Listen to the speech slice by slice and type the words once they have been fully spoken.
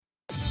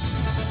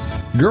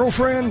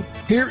Girlfriend,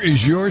 here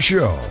is your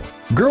show.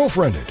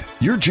 Girlfriended,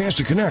 your chance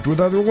to connect with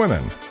other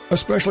women,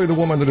 especially the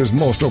woman that is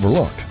most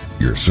overlooked,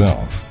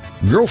 yourself.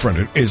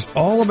 Girlfriended is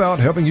all about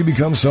helping you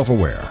become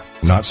self-aware,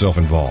 not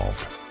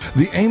self-involved.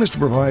 The aim is to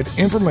provide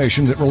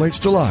information that relates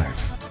to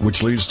life,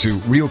 which leads to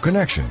real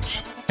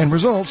connections and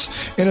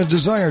results in a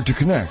desire to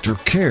connect or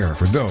care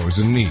for those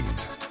in need.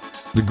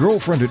 The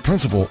Girlfriended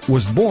principle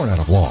was born out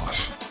of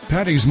loss.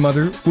 Patty's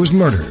mother was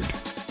murdered,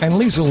 and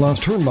Lisa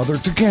lost her mother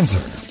to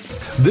cancer.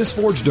 This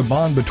forged a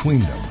bond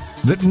between them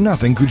that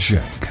nothing could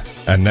shake.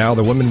 And now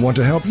the women want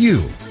to help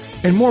you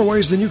in more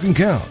ways than you can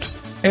count,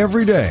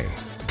 every day.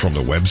 From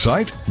the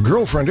website,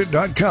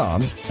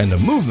 girlfriendit.com, and the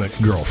movement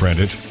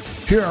Girlfriendit,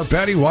 here are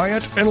Patty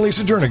Wyatt and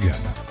Lisa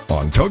Jernigan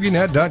on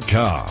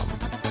TogiNet.com.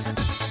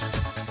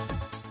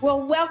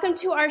 Well, welcome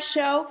to our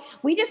show.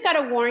 We just got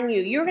to warn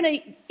you, you're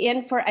going to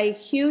in for a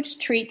huge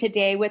treat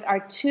today with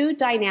our two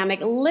dynamic,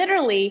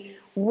 literally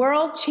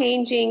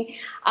world-changers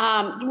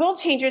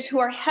who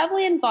are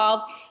heavily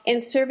involved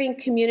in serving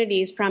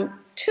communities from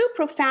two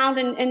profound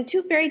and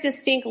two very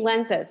distinct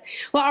lenses.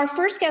 Well, our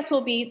first guest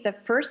will be the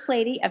First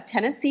Lady of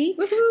Tennessee,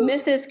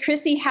 Mrs.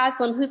 Chrissy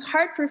Haslam, whose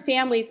heart for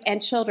families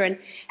and children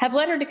have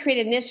led her to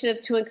create initiatives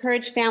to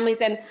encourage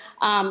families. And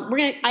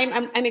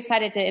I'm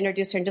excited to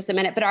introduce her in just a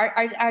minute. But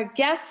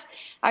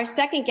our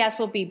second guest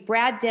will be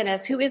Brad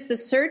Dennis, who is the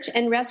Search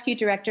and Rescue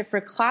Director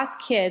for Class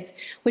Kids,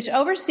 which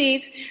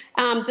oversees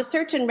the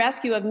search and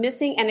rescue of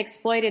missing and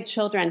exploited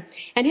children.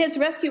 And his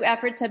rescue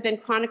efforts have been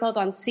chronicled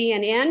on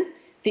CNN,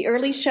 The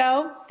Early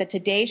Show, The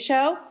Today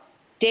Show,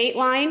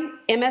 Dateline,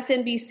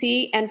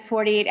 MSNBC, and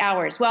 48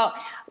 Hours. Well,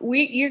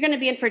 you're going to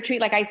be in for a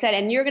treat, like I said,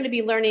 and you're going to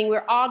be learning.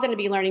 We're all going to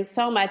be learning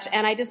so much,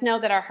 and I just know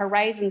that our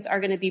horizons are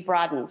going to be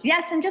broadened.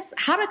 Yes, and just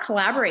how to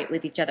collaborate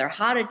with each other,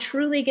 how to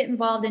truly get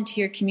involved into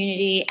your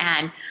community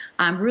and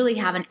really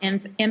have an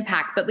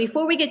impact. But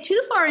before we get too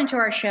far into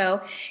our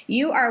show,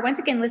 you are once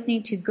again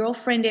listening to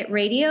Girlfriendit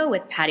Radio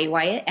with Patty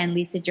Wyatt and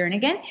Lisa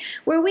Jernigan,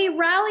 where we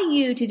rally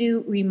you to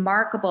do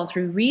remarkable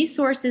through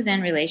resources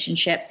and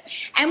relationships.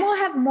 And we'll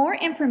have more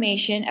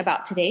information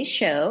about today's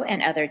show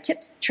and other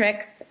tips and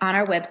tricks on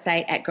our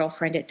website at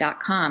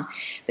girlfriendit.com.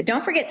 But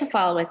don't forget to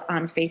follow us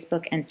on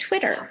Facebook and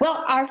Twitter.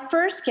 Well, our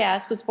first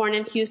guest was born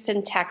in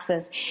Houston,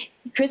 Texas.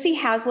 Chrissy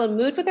Haslam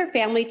moved with her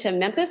family to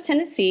Memphis,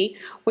 Tennessee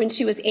when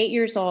she was 8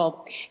 years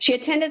old. She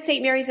attended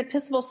St. Mary's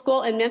Episcopal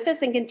School in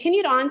Memphis and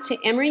continued on to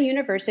Emory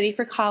University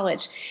for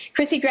college.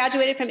 Chrissy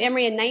graduated from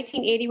Emory in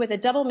 1980 with a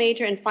double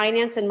major in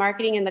finance and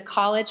marketing in the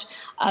College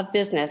of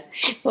Business.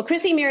 Well,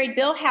 Chrissy married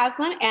Bill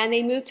Haslam and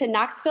they moved to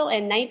Knoxville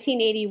in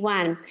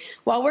 1981.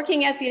 While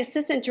working as the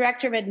Assistant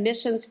Director of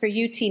Admissions for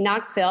UT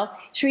Knoxville,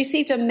 she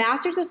received a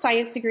Master's of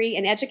Science degree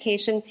in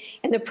Education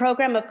in the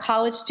program of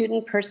College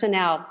Student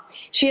Personnel.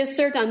 She has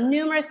served on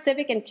numerous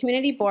civic and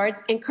community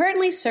boards and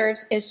currently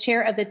serves as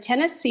chair of the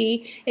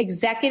Tennessee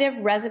Executive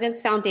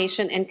Residence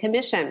Foundation and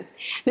Commission.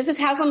 Mrs.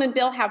 Haslam and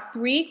Bill have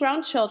 3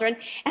 grown children,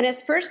 and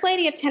as First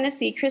Lady of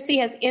Tennessee, Chrissy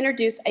has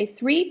introduced a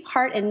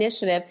 3-part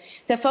initiative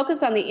that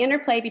focuses on the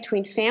interplay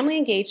between family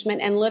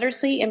engagement and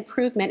literacy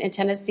improvement in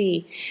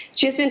Tennessee.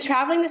 She has been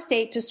traveling the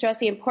state to stress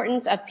the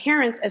importance of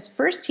parents as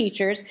first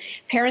teachers,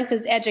 parents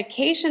as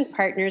education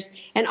partners,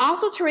 and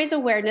also to raise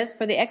awareness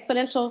for the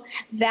exponential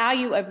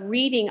value of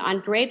reading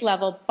on grade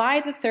level by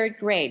the 3rd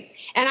grade.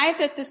 And I have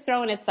to just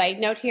throw in a side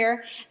note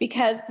here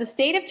because the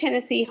state of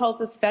Tennessee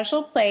holds a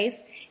special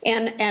place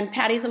and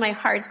Patty's in my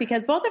heart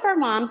because both of our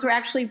moms were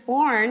actually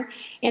born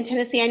in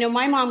Tennessee. I know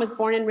my mom was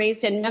born and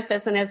raised in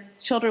Memphis, and as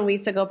children we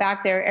used to go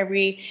back there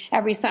every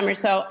summer.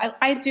 So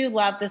I do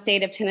love the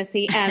state of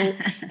Tennessee, and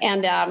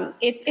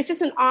it's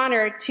just an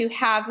honor to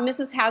have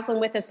Mrs. Haslam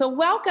with us. So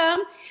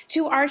welcome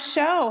to our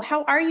show.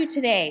 How are you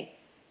today?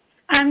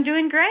 I'm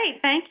doing great.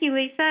 Thank you,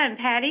 Lisa and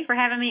Patty, for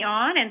having me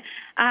on. And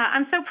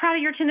I'm so proud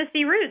of your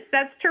Tennessee roots.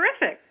 That's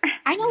terrific.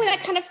 I know,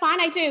 that kind of fun.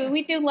 I do.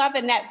 We do love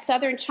it, that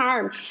Southern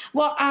charm.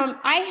 Well,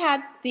 I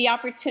had the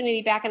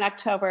opportunity back in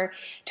October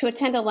to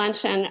attend a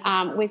luncheon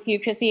with you,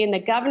 Chrissy, in the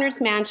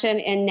Governor's Mansion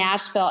in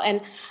Nashville. And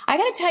I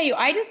got to tell you,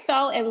 I just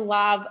fell in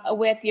love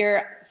with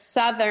your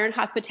Southern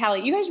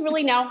hospitality. You guys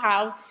really know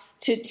how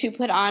to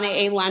put on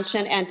a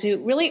luncheon and to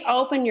really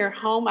open your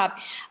home up.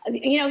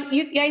 You know,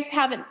 you guys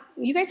have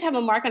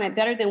a mark on it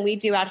better than we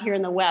do out here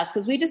in the West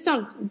because we just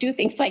don't do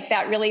things like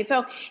that really.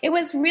 So it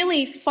was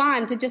really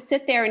fun to just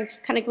sit there and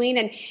just kind of glean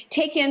and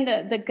take in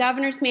the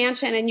Governor's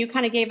Mansion, and you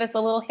kind of gave us a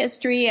little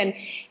history, and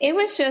it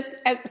was just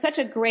such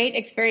a great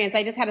experience.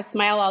 I just had a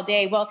smile all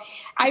day. Well,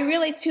 I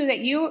realized too that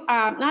you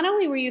not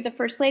only were you the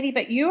First Lady,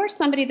 but you are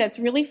somebody that's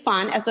really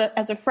fun as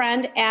a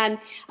friend and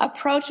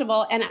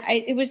approachable, and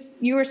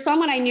you were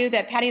someone I knew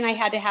that Patty and I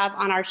had to have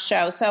on our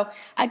show. So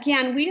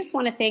again, we just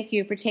want to thank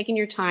you for taking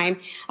your time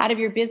out of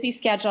your busy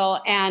schedule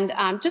and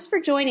just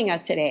for joining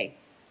us today.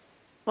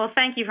 Well,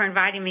 thank you for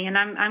inviting me, and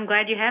I'm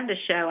glad you have this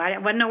show. I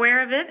wasn't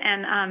aware of it,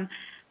 and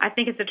I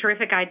think it's a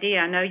terrific idea.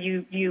 I know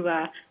you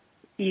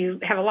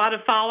have a lot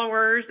of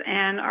followers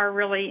and are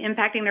really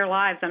impacting their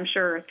lives, I'm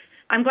sure.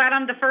 I'm glad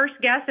I'm the first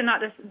guest and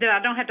that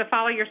I don't have to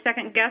follow your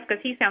second guest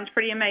because he sounds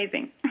pretty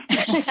amazing.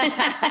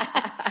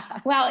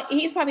 Well,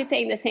 he's probably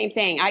saying the same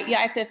thing. I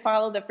have to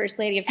follow the First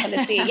Lady of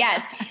Tennessee.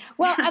 Yes.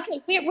 Well,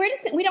 okay.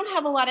 We don't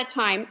have a lot of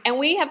time, and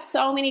we have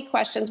so many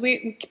questions.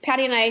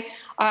 Patty and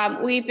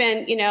I, we've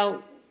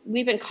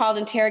been called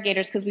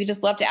interrogators because we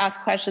just love to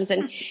ask questions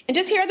and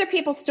just hear other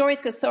people's stories,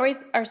 because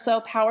stories are so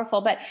powerful.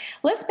 But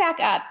let's back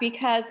up,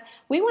 because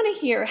we want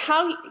to hear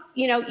how,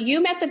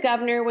 you met the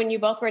governor when you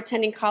both were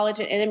attending college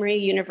at Emory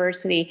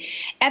University.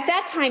 At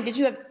that time, did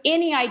you have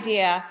any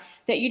idea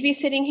that you'd be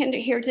sitting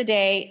here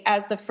today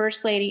as the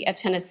First Lady of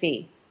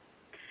Tennessee?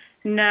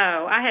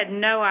 No, I had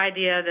no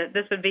idea that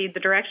this would be the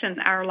direction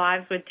our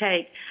lives would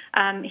take.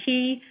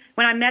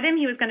 When I met him,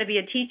 he was going to be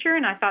a teacher,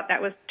 and I thought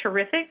that was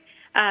terrific.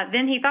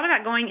 Then he thought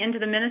about going into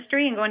the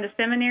ministry and going to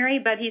seminary,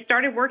 but he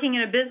started working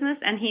in a business,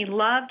 and he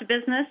loved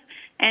business,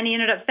 and he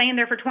ended up staying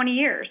there for 20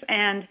 years.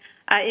 And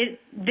at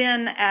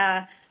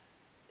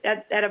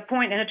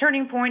a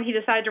turning point, he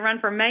decided to run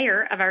for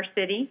mayor of our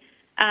city.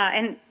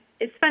 And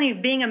it's funny,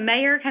 being a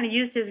mayor kind of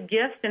used his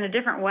gifts in a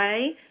different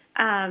way,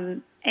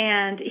 and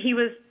he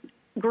was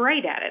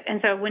great at it. And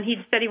so when he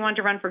said he wanted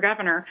to run for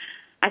governor,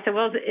 I said,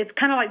 well, it's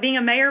kind of like being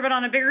a mayor, but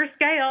on a bigger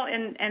scale,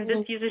 and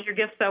this uses your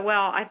gifts so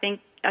well. I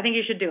think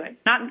you should do it.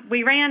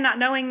 We ran not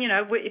knowing,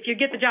 if you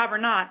get the job or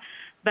not,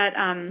 but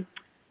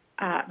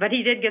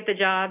he did get the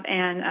job,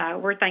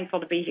 and we're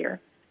thankful to be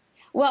here.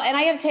 Well, and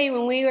I have to tell you,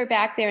 when we were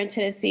back there in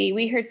Tennessee,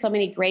 we heard so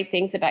many great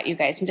things about you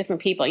guys from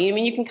different people.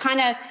 You can kind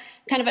of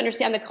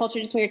understand the culture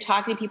just when you're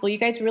talking to people. You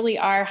guys really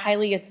are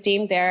highly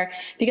esteemed there,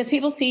 because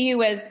people see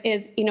you as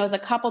a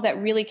couple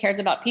that really cares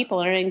about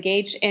people and are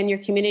engaged in your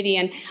community.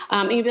 And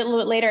a little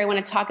bit later, I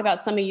want to talk about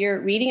some of your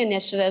reading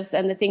initiatives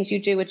and the things you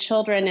do with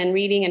children and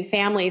reading and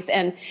families,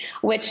 and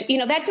which,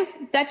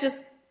 that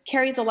just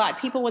carries a lot.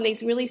 People, when they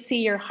really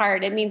see your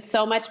heart, it means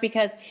so much,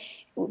 because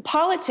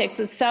politics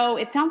it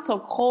sounds so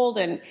cold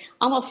and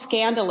almost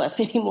scandalous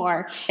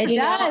anymore. It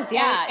does,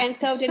 yeah. And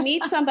so to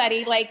meet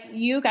somebody like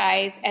you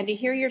guys and to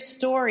hear your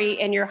story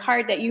and your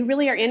heart, that you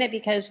really are in it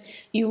because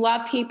you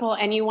love people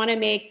and you want to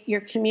make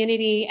your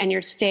community and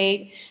your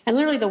state and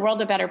literally the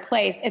world a better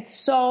place. It's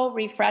so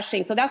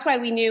refreshing. So that's why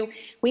we knew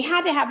we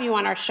had to have you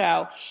on our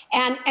show.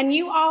 And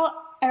you all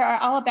are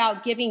all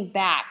about giving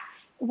back.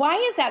 Why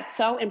is that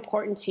so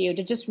important to you,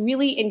 to just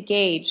really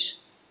engage?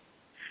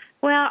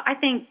 Well, I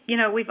think,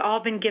 we've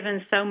all been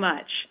given so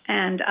much,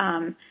 and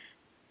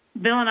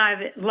Bill and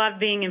I love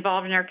being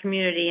involved in our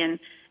community,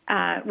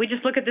 and we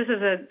just look at this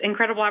as an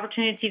incredible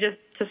opportunity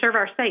to serve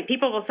our state.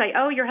 People will say,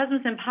 oh, your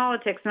husband's in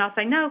politics, and I'll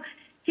say, no,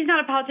 he's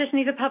not a politician,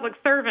 he's a public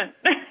servant.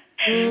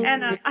 Mm-hmm.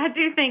 And I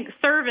do think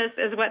service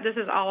is what this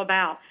is all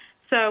about.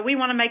 So we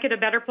want to make it a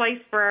better place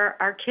for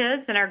our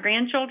kids and our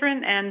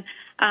grandchildren,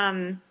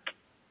 and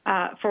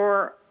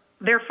for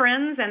their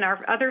friends and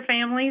our other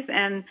families,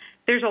 and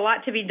there's a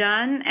lot to be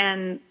done,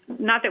 and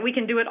not that we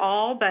can do it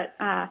all, but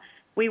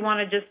we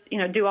want to just,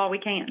 do all we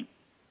can.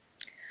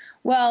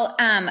 Well,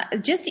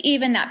 just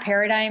even that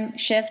paradigm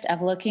shift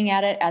of looking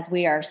at it as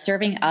we are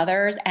serving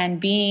others and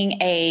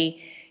being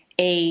a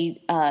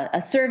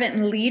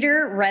servant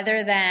leader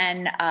rather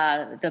than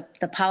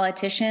the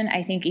politician.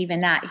 I think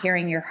even that,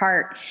 hearing your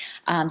heart,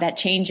 that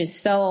changes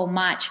so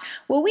much.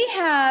 Well, we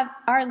have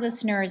our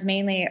listeners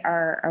mainly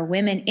are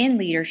women in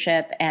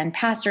leadership and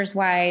pastors'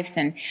 wives,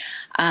 and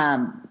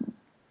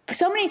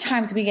so many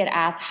times we get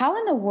asked, how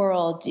in the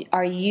world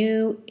are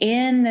you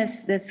in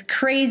this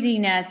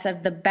craziness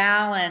of the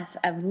balance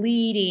of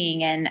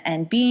leading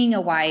and being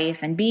a wife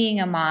and being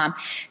a mom?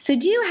 So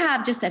do you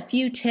have just a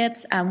few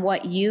tips on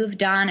what you've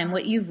done and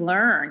what you've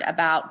learned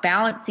about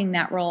balancing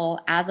that role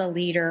as a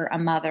leader, a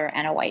mother,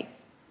 and a wife?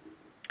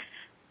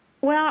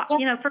 Well,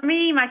 for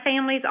me, my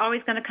family's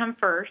always going to come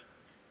first.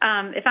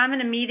 If I'm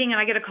in a meeting and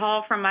I get a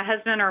call from my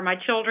husband or my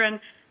children,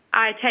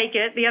 I take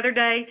it. The other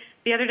day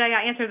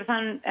I answered the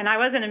phone, and I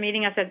was in a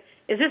meeting. I said,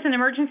 is this an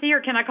emergency,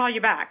 or can I call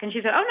you back? And she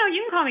said, oh, no,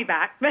 you can call me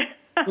back.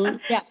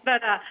 Yeah.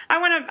 But I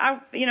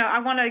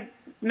want to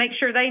make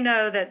sure they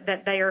know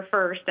that they are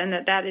first,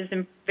 and that is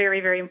very,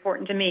 very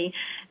important to me.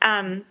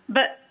 And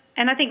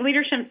I think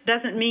leadership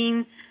doesn't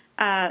mean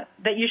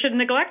that you should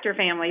neglect your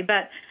family,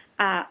 but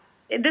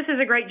this is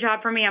a great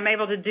job for me. I'm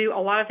able to do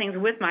a lot of things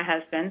with my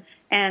husband,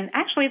 and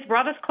actually it's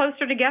brought us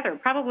closer together.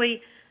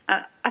 Probably,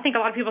 I think a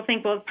lot of people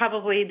think, well,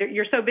 probably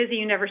you're so busy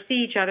you never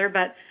see each other,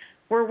 but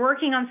we're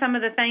working on some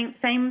of the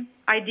same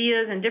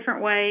ideas in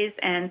different ways,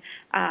 and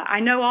I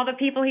know all the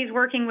people he's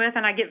working with,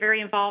 and I get very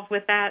involved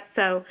with that.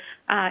 So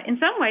in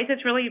some ways,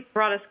 it's really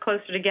brought us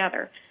closer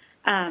together.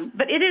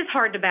 But it is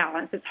hard to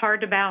balance. It's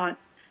hard to balance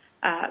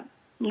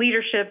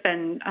leadership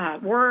and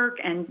work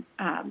and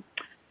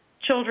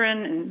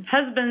children and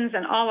husbands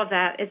and all of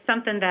that. It's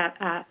something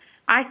that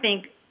I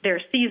think there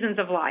are seasons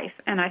of life,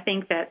 and I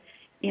think that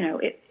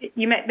it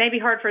may be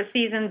hard for a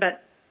season,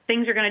 but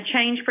things are going to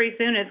change pretty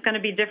soon. It's going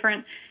to be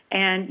different,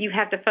 and you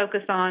have to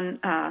focus on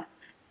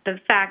the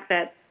fact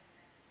that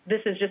this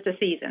is just a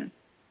season.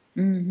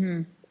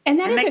 Mm-hmm. And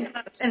that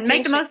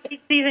make the most of each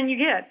season you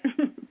get.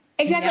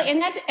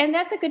 Exactly. And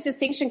that's a good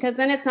distinction, because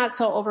then it's not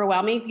so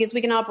overwhelming, because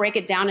we can all break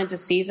it down into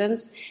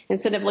seasons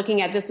instead of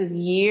looking at this as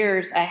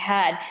years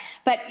ahead.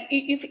 But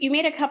you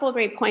made a couple of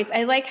great points.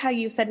 I like how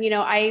you said,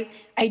 I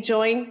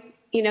join.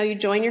 You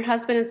join your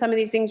husband in some of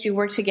these things, you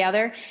work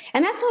together.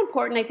 And that's so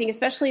important, I think,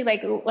 especially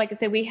like I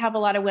said, we have a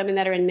lot of women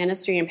that are in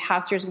ministry and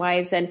pastors'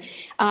 wives, and,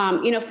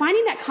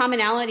 finding that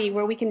commonality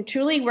where we can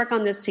truly work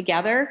on this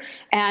together,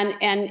 and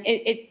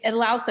it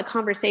allows the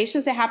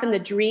conversations to happen, the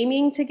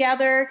dreaming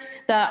together,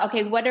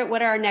 what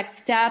are our next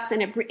steps?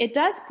 And it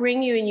does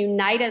bring you and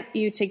unite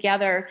you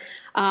together,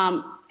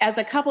 as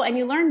a couple, and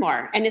you learn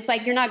more. And it's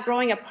like you're not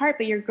growing apart,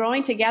 but you're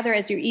growing together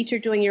as you each are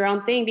doing your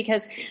own thing.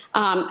 Because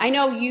I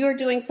know you're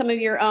doing some of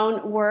your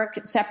own work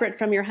separate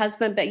from your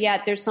husband, but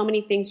yet there's so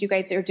many things you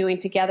guys are doing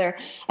together.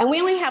 And we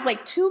only have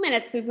like 2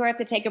 minutes before we have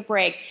to take a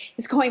break.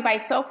 It's going by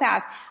so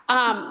fast.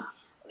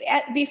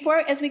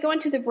 As we go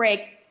into the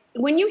break,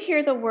 when you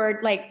hear the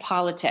word like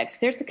politics,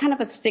 there's a kind of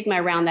a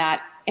stigma around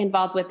that,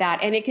 involved with that,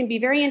 and it can be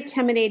very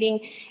intimidating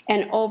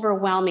and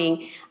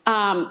overwhelming.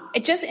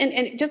 Just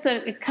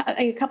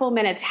a couple of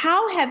minutes,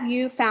 how have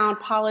you found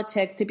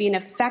politics to be an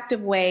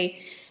effective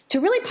way to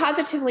really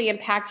positively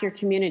impact your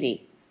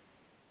community?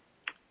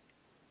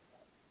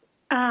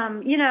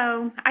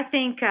 I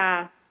think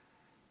that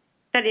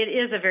it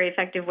is a very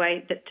effective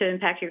way to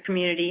impact your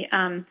community.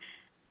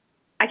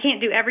 I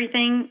can't do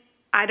everything.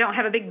 I don't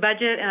have a big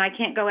budget, and I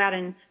can't go out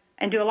and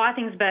do a lot of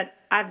things, but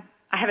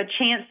I have a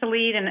chance to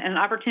lead and an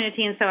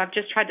opportunity, and so I've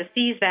just tried to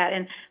seize that.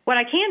 And what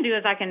I can do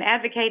is I can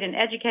advocate and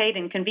educate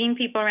and convene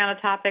people around a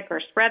topic or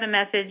spread a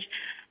message.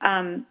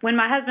 When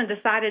my husband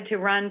decided to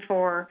run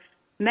for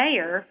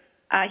mayor,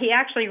 he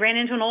actually ran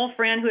into an old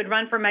friend who had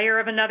run for mayor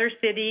of another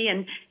city,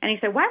 and he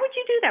said, "Why would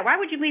you do that? Why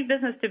would you leave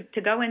business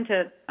to go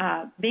into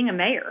being a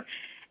mayor?"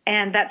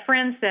 And that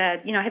friend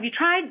said, "Have you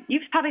tried?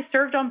 You've probably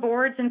served on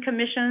boards and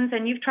commissions,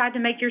 and you've tried to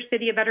make your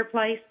city a better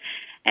place."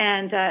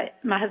 And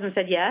my husband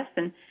said yes,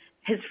 and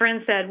his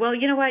friend said, "Well,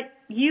 you know what?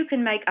 You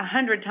can make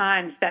 100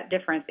 times that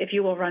difference if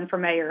you will run for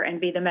mayor and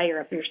be the mayor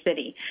of your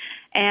city."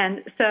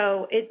 And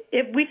so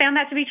we found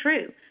that to be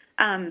true.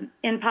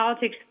 In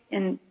politics,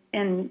 in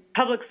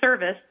public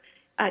service,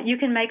 you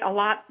can make a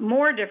lot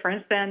more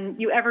difference than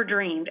you ever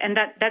dreamed. And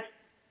that's,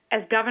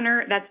 as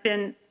governor, that's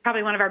been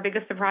probably one of our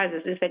biggest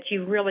surprises, is that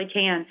you really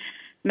can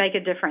make a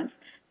difference.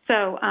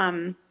 So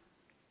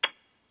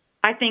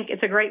I think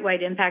it's a great way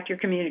to impact your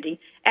community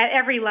at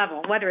every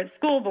level, whether it's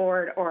school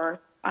board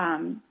or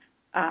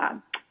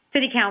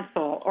city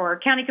council or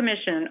county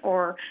commission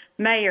or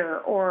mayor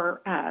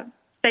or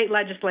state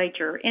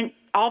legislature,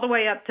 all the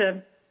way up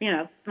to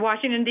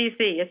Washington,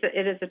 D.C.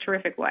 It is a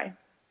terrific way.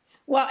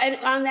 Well, and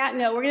on that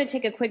note, we're going to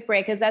take a quick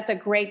break, because that's a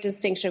great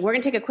distinction. We're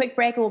going to take a quick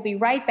break, and we'll be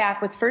right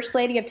back with First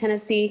Lady of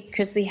Tennessee,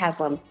 Chrissy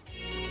Haslam.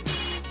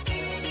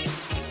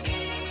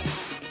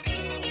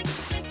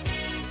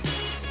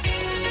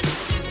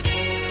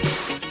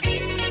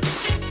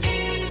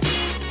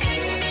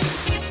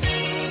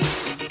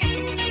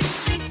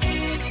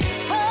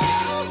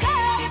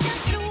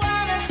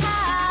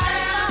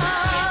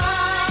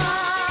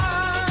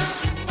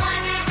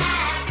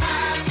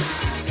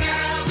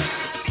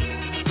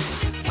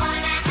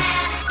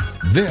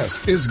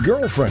 This is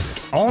Girlfriended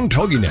on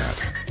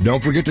TogiNet.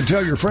 Don't forget to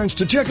tell your friends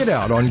to check it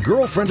out on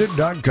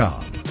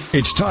girlfriended.com.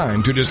 It's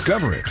time to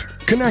discover it,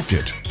 connect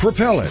it,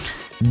 propel it,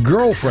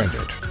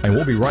 Girlfriended. And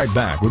we'll be right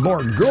back with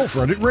more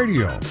Girlfriended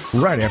Radio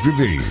right after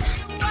these.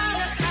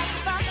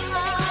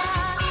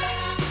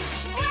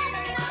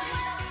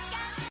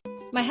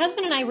 My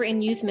husband and I were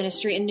in youth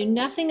ministry and knew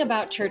nothing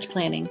about church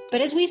planning. But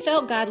as we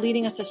felt God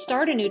leading us to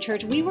start a new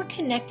church, we were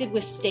connected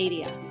with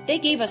Stadia. They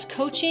gave us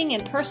coaching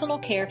and personal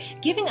care,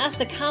 giving us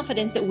the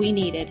confidence that we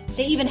needed.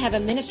 They even have a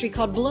ministry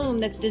called Bloom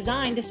that's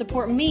designed to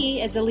support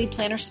me as a lead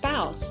planner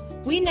spouse.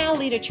 We now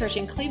lead a church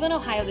in Cleveland,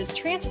 Ohio that's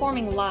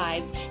transforming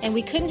lives, and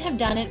we couldn't have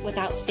done it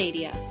without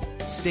Stadia.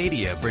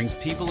 Stadia brings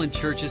people and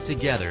churches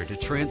together to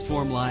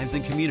transform lives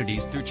and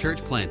communities through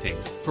church planting.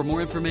 For more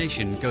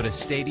information, go to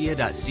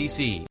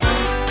stadia.cc.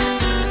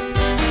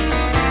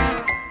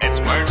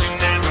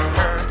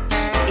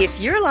 If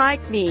you're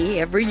like me,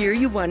 every year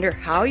you wonder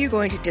how you're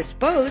going to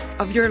dispose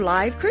of your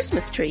live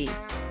Christmas tree.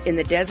 In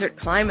the desert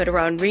climate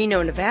around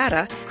Reno,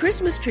 Nevada,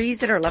 Christmas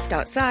trees that are left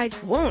outside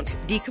won't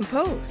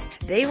decompose.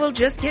 They will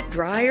just get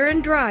drier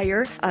and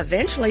drier,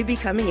 eventually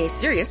becoming a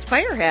serious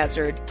fire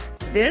hazard.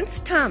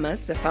 Vince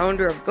Thomas, the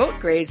founder of Goat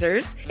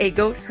Grazers, a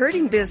goat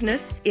herding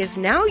business, is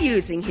now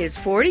using his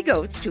 40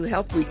 goats to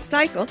help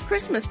recycle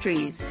Christmas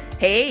trees.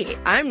 Hey,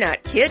 I'm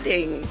not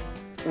kidding.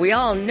 We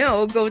all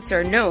know goats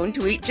are known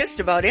to eat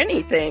just about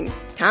anything.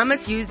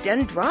 Thomas used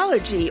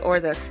dendrology, or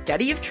the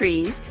study of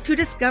trees, to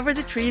discover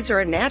the trees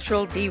are a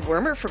natural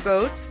dewormer for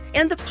goats,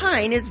 and the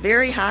pine is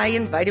very high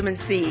in vitamin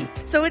C,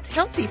 so it's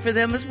healthy for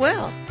them as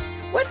well.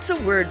 What's a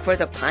word for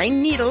the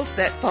pine needles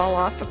that fall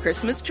off a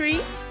Christmas tree?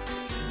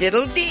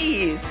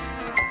 Diddle-dees.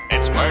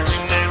 It's words you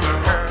never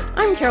heard.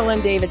 I'm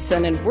Carolyn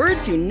Davidson, and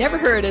Words You Never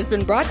Heard has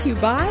been brought to you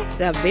by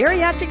the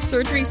Bariatric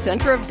Surgery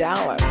Center of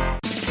Dallas.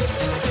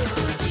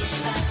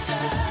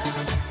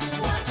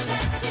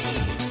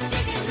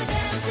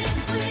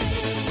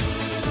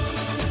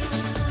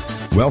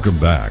 Welcome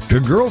back to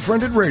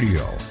Girlfriended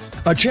Radio,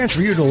 a chance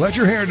for you to let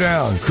your hair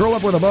down, curl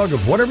up with a mug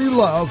of whatever you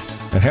love,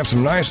 and have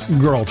some nice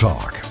girl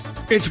talk.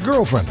 It's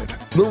Girlfriended,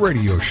 the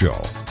radio show,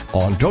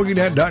 on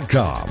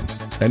TogiNet.com.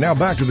 And now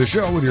back to the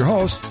show with your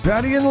hosts,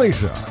 Patty and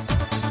Lisa.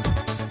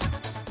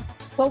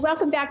 Well,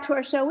 welcome back to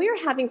our show. We are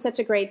having such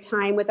a great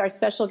time with our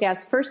special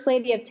guest, First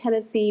Lady of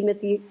Tennessee,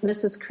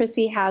 Mrs.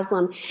 Chrissy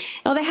Haslam.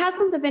 Now, the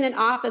Haslams have been in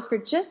office for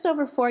just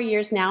over 4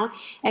 years now,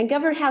 and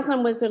Governor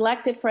Haslam was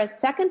elected for a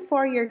second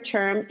four-year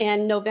term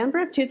in November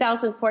of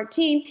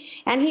 2014,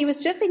 and he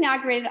was just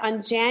inaugurated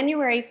on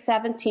January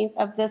 17th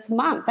of this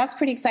month. That's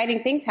pretty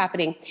exciting things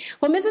happening.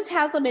 Well, Mrs.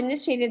 Haslam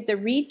initiated the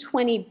Read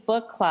 20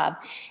 Book Club,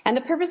 and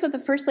the purpose of the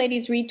First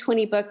Lady's Read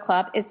 20 Book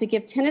Club is to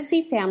give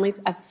Tennessee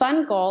families a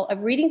fun goal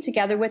of reading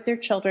together with their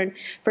children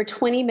for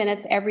 20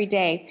 minutes every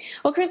day.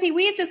 Well, Chrissy,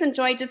 we have just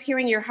enjoyed just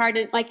hearing your heart,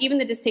 and like even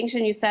the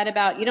distinction you said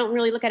about you don't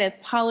really look at it as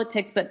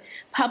politics, but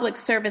public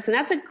service. And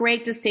that's a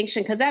great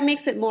distinction because that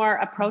makes it more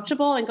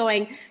approachable and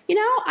going,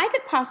 I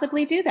could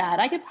possibly do that.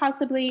 I could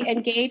possibly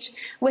engage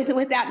with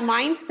that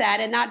mindset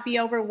and not be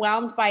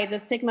overwhelmed by the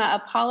stigma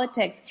of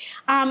politics.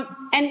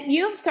 And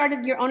you've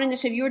started your own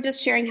initiative. You were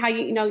just sharing how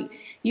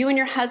you and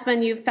your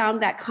husband, you've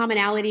found that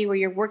commonality where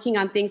you're working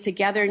on things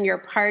together and you're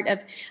a part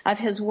of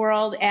his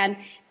world.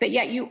 But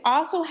yet you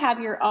also have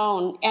your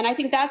own. And I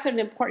think that's an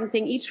important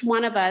thing. Each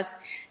one of us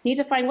need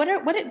to find what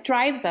it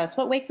drives us,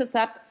 what wakes us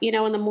up,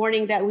 in the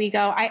morning that we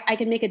go, I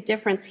can make a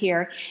difference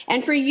here.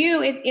 And for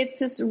you, it's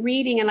this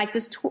reading and like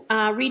this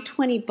Read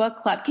 20 Book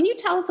Club. Can you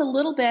tell us a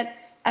little bit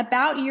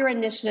about your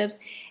initiatives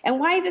and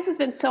why this has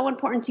been so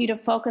important to you to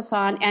focus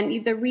on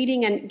and the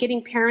reading and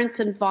getting parents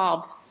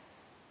involved?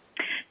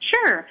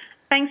 Sure.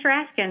 Thanks for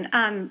asking.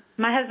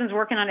 My husband's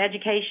working on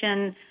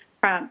education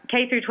from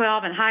K through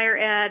 12 and higher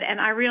ed,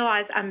 and I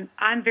realize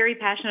I'm very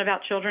passionate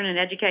about children and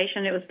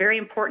education. It was very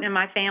important in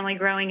my family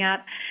growing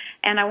up,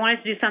 and I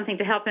wanted to do something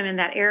to help him in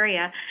that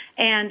area.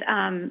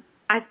 And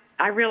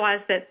I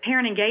realized that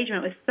parent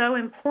engagement was so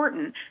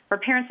important for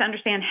parents to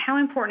understand how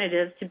important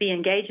it is to be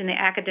engaged in the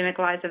academic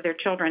lives of their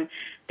children.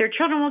 Their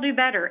children will do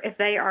better if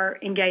they are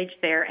engaged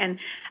there. And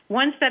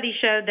one study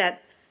showed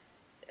that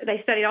they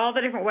studied all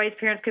the different ways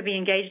parents could be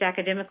engaged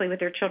academically with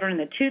their children, and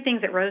the two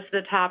things that rose to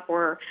the top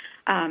were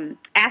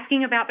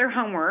asking about their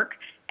homework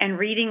and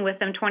reading with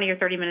them 20 or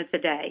 30 minutes a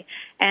day.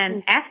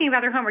 And asking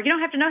about their homework, you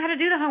don't have to know how to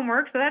do the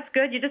homework, so that's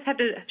good. You just have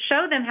to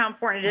show them how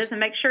important it is and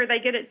make sure they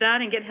get it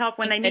done and get help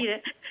when they need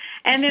it.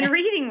 And then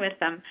reading with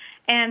them.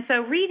 And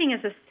so reading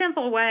is a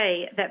simple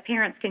way that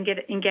parents can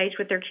get engaged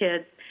with their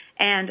kids.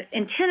 And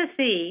in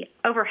Tennessee,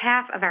 over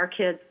half of our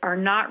kids are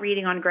not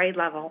reading on grade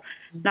level,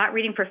 not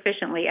reading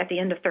proficiently at the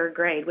end of third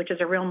grade, which is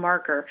a real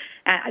marker.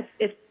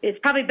 It's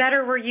probably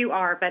better where you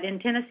are, but in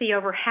Tennessee,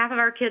 over half of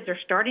our kids are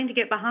starting to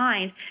get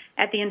behind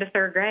at the end of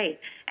third grade.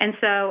 And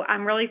so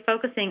I'm really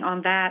focusing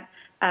on that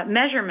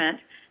measurement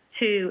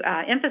to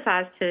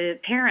emphasize to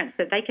parents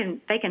that they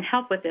can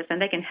help with this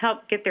and they can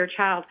help get their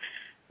child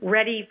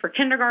ready for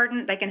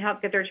kindergarten. They can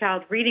help get their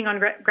child reading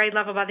on grade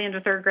level by the end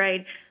of third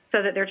grade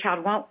so that their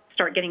child won't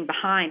start getting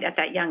behind at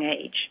that young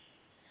age.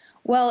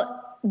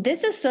 Well,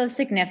 this is so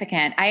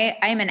significant.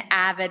 I'm an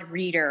avid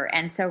reader,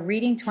 and so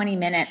reading 20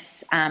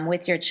 minutes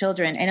with your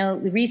children. I know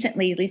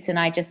recently Lisa and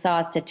I just saw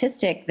a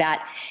statistic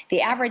that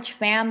the average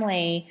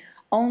family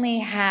only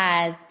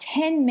has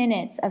 10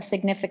 minutes of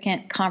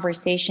significant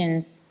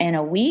conversations in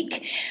a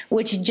week,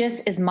 which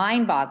just is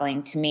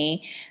mind-boggling to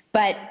me.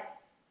 But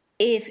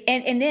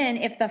and then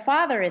if the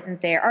father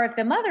isn't there or if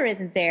the mother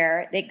isn't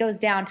there, it goes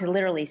down to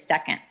literally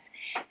seconds.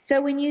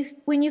 So when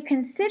you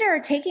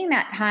consider taking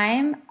that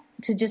time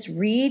to just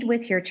read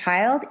with your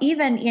child,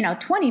 even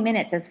 20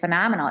 minutes is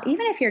phenomenal.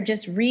 Even if you're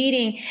just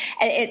reading,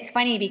 it's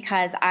funny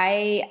because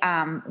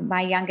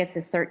my youngest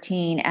is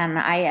 13, and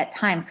I at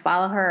times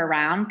follow her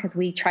around because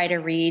we try to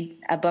read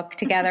a book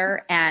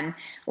together, and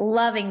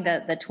loving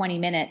the 20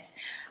 minutes.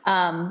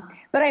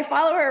 But I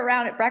follow her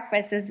around at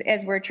breakfast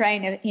as we're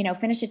trying to,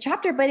 finish a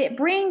chapter, but it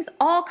brings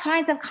all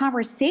kinds of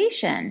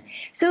conversation.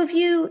 So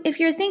if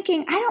you're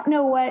thinking, I don't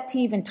know what to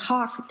even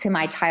talk to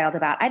my child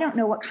about, I don't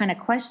know what kind of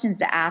questions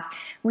to ask,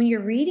 when you're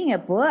reading a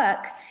book,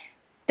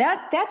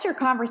 that's your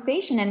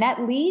conversation, and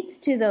that leads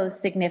to those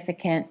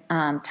significant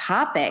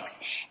topics.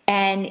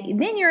 And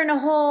then you're in a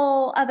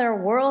whole other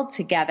world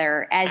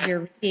together as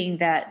you're reading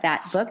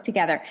that book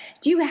together.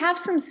 Do you have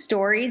some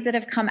stories that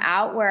have come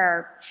out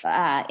where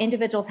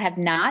individuals have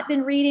not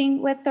been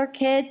reading with their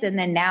kids, and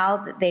then now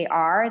that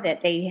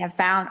they have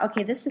found,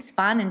 okay, this is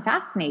fun and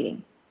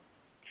fascinating?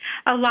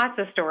 Oh, lots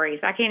of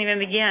stories. I can't even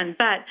begin.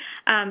 But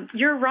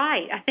you're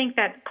right. I think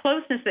that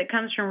closeness that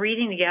comes from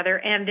reading together,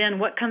 and then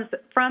what comes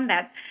from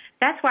that,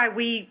 that's why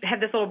we have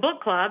this little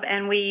book club,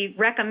 and we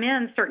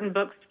recommend certain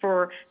books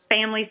for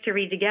families to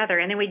read together.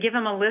 And then we give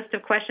them a list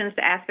of questions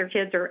to ask their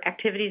kids or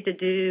activities to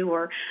do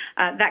or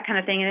that kind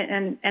of thing.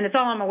 And it's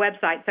all on my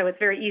website, so it's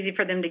very easy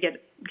for them to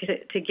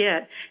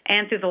get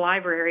and through the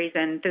libraries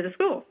and through the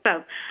schools.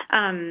 So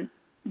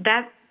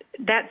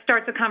that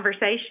starts a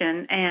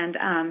conversation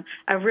and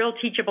a real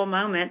teachable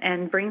moment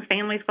and brings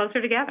families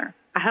closer together,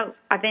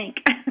 I think.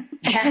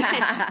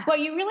 Well,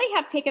 you really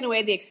have taken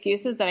away the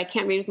excuses that I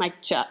can't read with my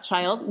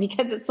child,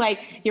 because it's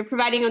like you're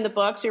providing them the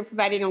books, you're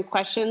providing them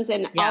questions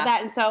and all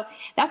that. And so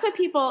that's what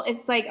people,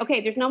 it's like,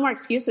 okay, there's no more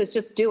excuses,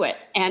 just do it.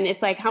 And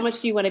it's like, how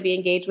much do you want to be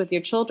engaged with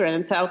your children?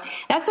 And so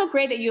that's so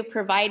great that you've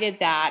provided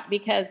that,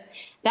 because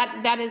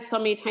that is so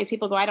many times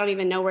people go, I don't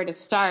even know where to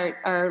start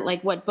or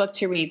like what book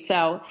to read.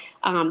 So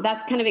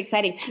that's kind of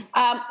exciting.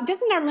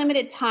 Just in our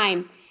limited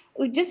time,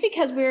 just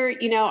because we're,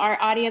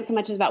 our audience so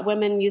much is about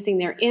women using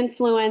their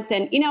influence,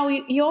 and,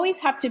 you always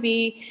have to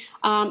be,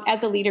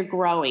 as a leader,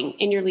 growing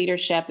in your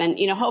leadership. And,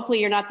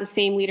 hopefully you're not the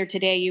same leader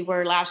today you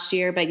were last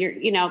year, but you're,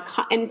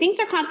 and things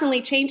are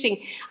constantly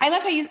changing. I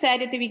love how you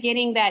said at the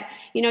beginning that,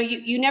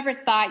 you never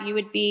thought you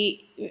would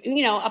be,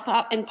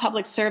 up in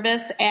public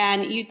service,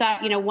 and you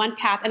thought, one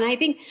path. And I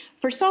think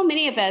for so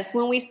many of us,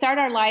 when we start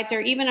our lives or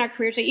even our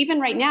careers, or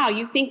even right now,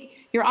 you think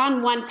you're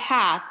on one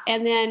path,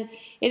 and then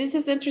it is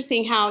just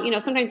interesting how,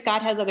 sometimes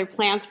God has other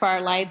plans for our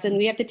lives, and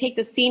we have to take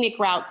the scenic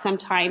route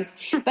sometimes.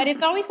 But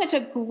it's always such a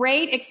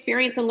great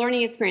experience and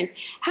learning experience.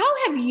 How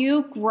have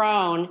you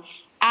grown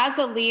as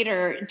a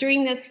leader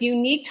during this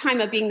unique time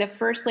of being the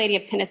First Lady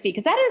of Tennessee?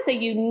 Because that is a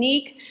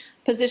unique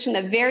position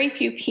that very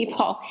few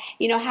people,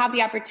 have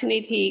the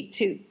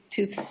opportunity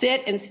to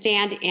sit and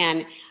stand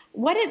in.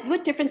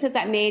 What difference has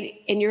that made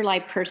in your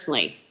life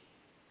personally?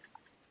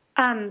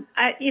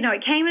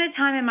 It came at a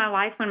time in my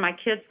life when my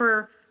kids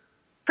were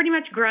pretty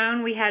much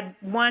grown. We had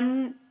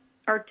one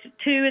or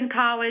two in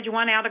college,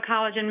 one out of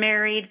college and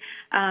married.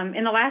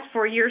 In the last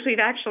 4 years, we've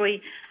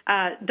actually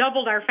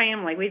doubled our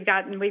family. We've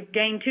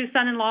gained 2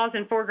 son-in-laws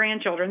and 4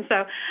 grandchildren.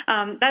 So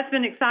that's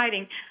been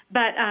exciting.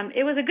 But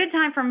it was a good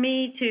time for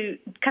me to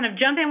kind of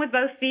jump in with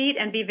both feet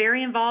and be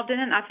very involved in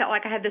it. And I felt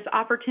like I had this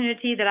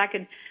opportunity that I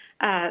could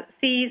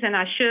seize, and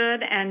I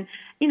should. And,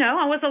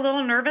 I was a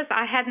little nervous.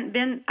 I'd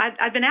been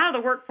out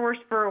of the workforce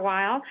for a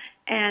while,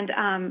 and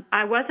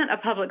I wasn't a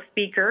public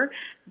speaker,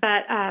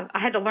 but I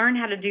had to learn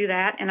how to do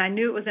that. And I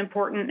knew it was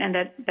important, and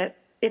that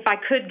if I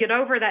could get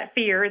over that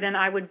fear, then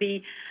I would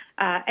be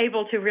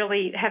able to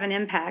really have an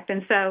impact.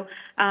 And so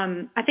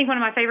I think one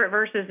of my favorite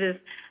verses is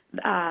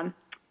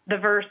the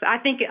verse, I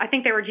think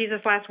they were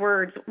Jesus' last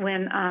words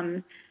when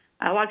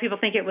a lot of people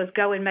think it was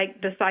go and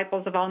make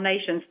disciples of all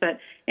nations. But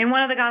in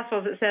one of the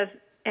Gospels it says,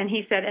 and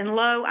he said, and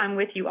lo, I'm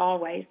with you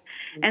always.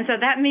 And so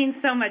that means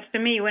so much to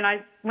me. When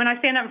I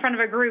stand up in front of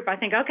a group, I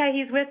think, okay,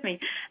 he's with me.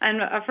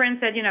 And a friend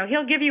said,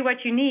 he'll give you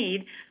what you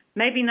need.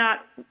 Maybe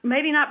not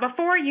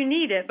before you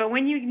need it, but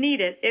when you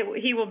need it,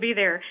 he will be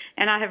there.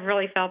 And I have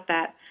really felt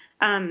that.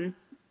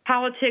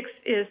 Politics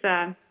is,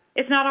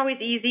 it's not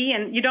always easy,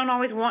 and you don't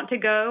always want to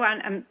go.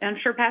 I'm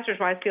sure pastors'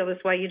 wives feel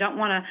this way. You don't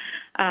want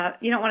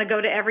to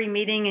go to every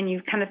meeting, and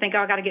you kind of think,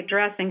 oh, I got to get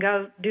dressed and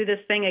go do this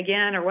thing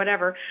again or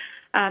whatever.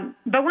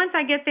 But once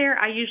I get there,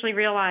 I usually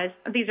realize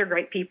these are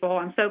great people.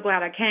 I'm so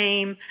glad I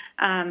came,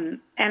 and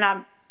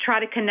I try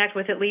to connect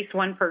with at least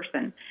one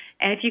person.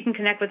 And if you can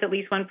connect with at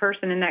least one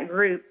person in that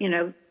group,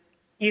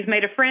 you've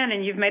made a friend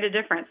and you've made a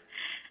difference.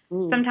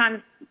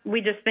 Sometimes we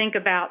just think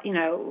about,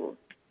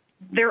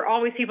 there are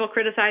always people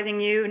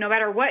criticizing you. No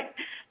matter what,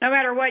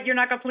 you're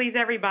not going to please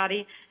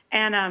everybody.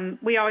 And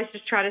we always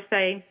just try to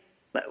say,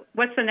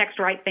 what's the next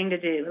right thing to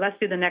do? Let's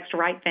do the next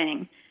right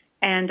thing.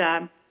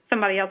 And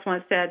somebody else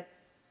once said,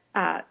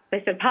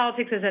 they said,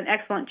 politics is an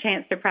excellent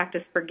chance to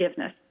practice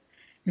forgiveness.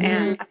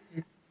 And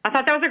I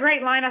thought that was a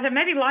great line. I said,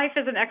 maybe life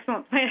is an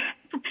excellent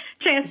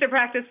chance to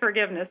practice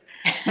forgiveness.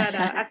 But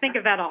I think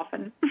of that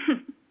often.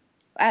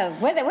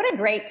 What a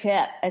great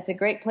tip. It's a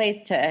great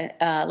place to,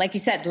 like you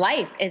said,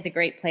 life is a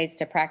great place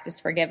to practice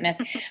forgiveness.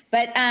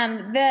 But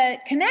the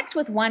connect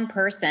with one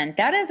person,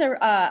 that is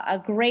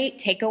a great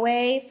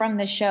takeaway from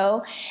the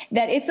show,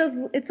 that it's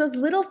those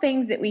little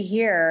things that we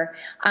hear.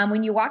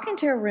 When you walk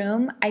into a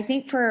room, I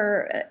think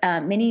for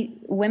many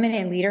women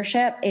in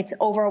leadership, it's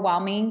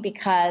overwhelming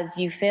because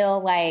you feel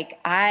like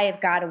I've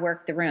got to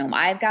work the room.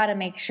 I've got to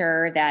make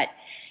sure that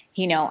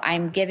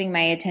I'm giving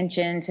my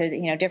attention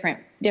to,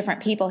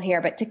 different people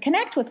here, but to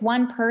connect with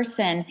one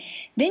person,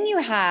 then you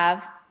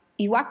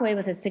walk away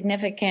with a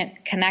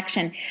significant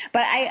connection.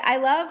 But I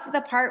love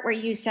the part where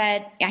you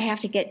said, I have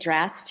to get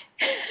dressed.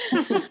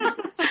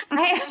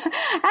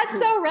 That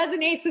so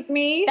resonates with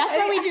me. That's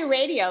why we do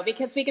radio,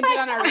 because we can put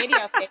on our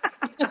radio face.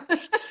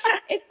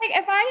 It's like,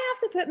 if I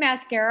have to put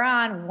mascara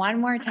on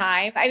one more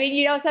time, I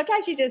mean,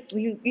 sometimes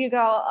you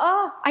go,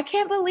 oh, I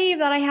can't believe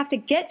that I have to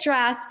get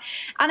dressed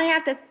and I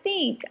have to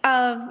think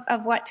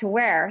of what to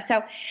wear.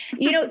 So,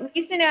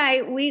 Lisa and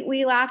I,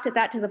 we laughed at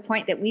that to the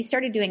point that we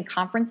started doing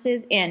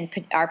conferences in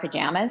our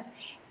pajamas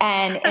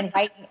and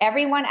inviting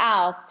everyone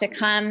else to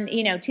come,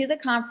 to the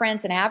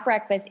conference and have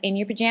breakfast in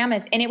your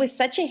pajamas. And it was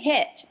such a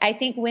hit. I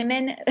think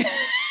women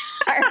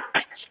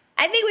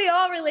I think we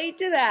all relate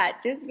to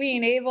that, just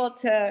being able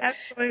to,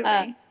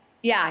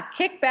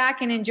 kick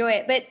back and enjoy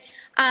it. But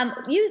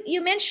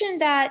you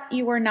mentioned that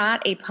you were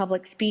not a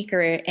public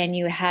speaker and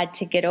you had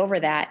to get over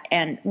that.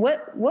 And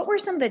what were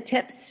some of the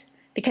tips?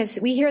 Because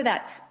we hear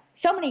that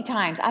so many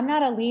times, I'm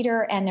not a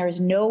leader and there's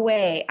no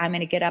way I'm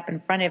going to get up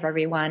in front of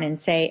everyone and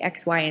say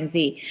X, Y, and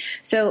Z.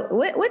 So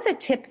what's a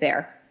tip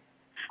there?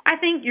 I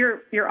think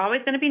you're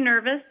always going to be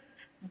nervous,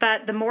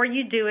 but the more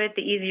you do it,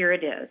 the easier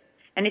it is.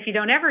 And if you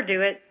don't ever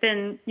do it,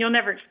 then you'll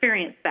never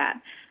experience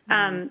that.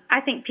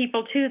 I think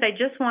people, too, they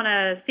just want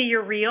to see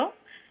you're real,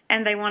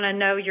 and they want to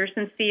know you're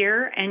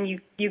sincere and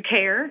you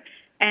care.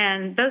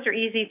 And those are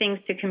easy things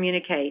to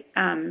communicate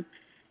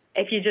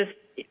if you just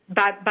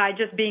by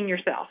just being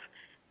yourself.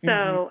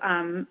 So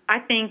I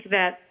think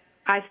that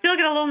I still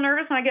get a little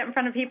nervous when I get in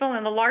front of people,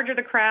 and the larger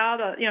the crowd,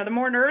 the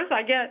more nervous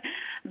I get.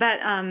 But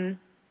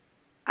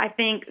I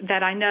think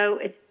that I know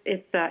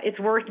it's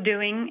worth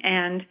doing,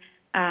 and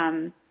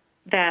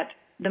that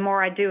the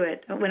more I do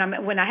it,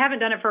 when I haven't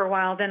done it for a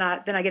while, then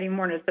I get even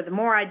more nervous. But the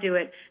more I do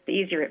it, the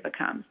easier it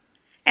becomes.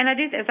 And I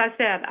do, as I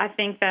said, I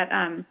think that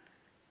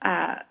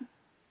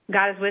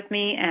God is with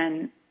me,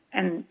 and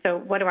so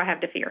what do I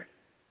have to fear?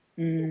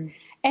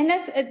 And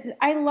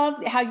I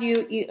love how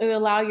you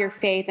allow your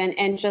faith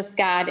and just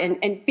God,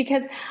 and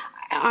because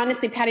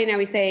honestly, Patty and I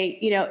always say,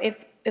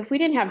 if we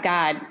didn't have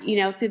God,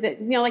 through the,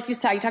 like you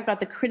saw, you talked about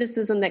the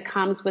criticism that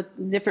comes with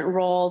different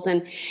roles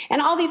and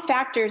all these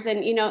factors.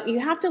 And, you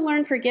have to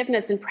learn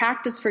forgiveness and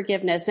practice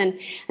forgiveness. And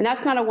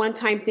that's not a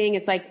one-time thing.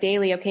 It's like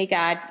daily. Okay,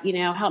 God,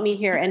 help me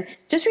here. And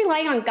just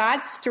relying on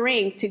God's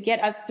strength to get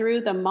us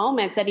through the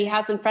moments that he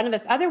has in front of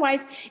us.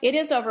 Otherwise, it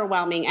is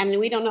overwhelming. I mean,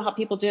 we don't know how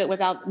people do it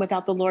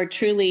without the Lord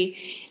truly,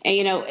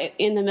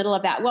 in the middle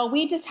of that. Well,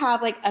 we just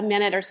have like a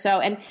minute or so.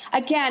 And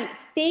again,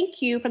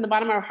 thank you from the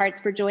bottom of our hearts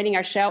for joining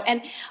our show.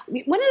 And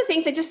one of the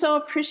things I just so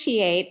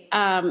appreciate,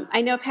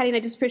 I know Patty and I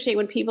just appreciate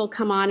when people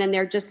come on and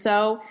they're just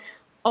so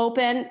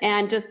open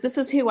and just, this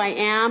is who I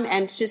am,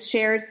 and just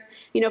shares,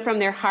 from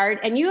their heart.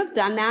 And you have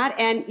done that.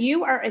 And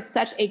you are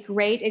such a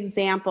great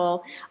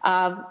example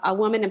of a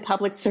woman in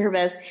public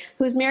service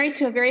who's married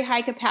to a very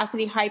high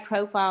capacity, high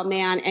profile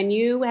man. And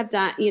you have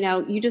done,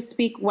 you just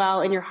speak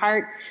well, and your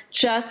heart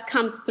just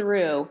comes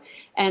through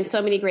in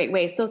so many great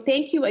ways. So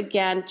thank you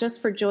again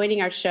just for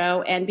joining our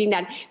show and being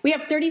that. We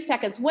have 30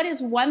 seconds. What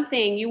is one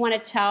thing you want to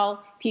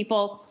tell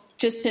people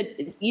just to,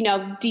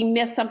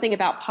 demyth something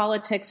about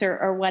politics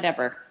or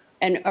whatever,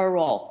 and a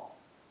role?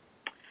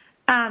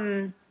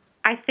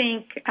 I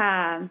think,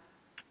 oh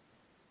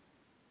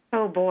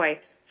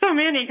boy, so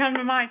many come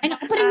to mind. And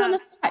I'm putting you on the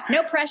spot.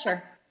 No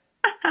pressure.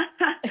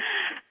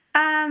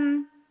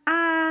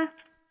 I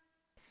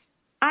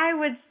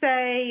would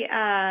say,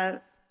 I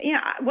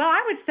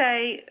would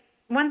say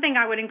one thing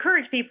I would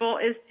encourage people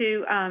is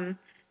to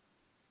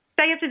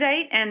stay up to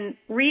date and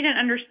read and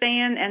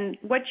understand. And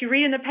what you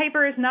read in the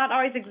paper is not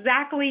always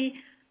exactly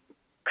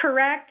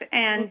correct,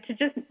 and to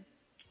just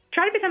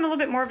try to become a little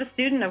bit more of a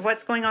student of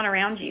what's going on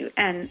around you.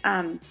 And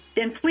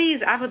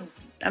please,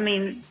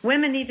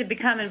 women need to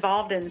become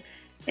involved in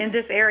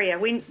this area.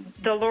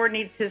 The Lord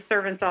needs his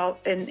servants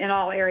in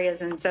all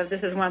areas. And so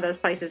this is one of those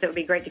places that would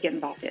be great to get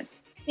involved in.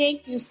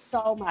 Thank you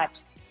so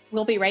much.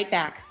 We'll be right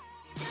back.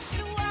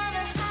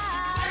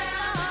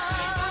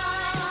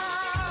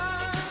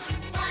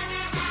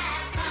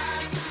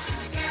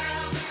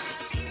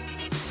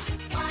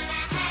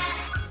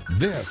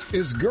 This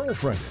is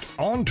Girlfriended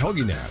on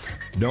TogiNet.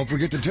 Don't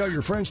forget to tell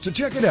your friends to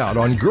check it out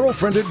on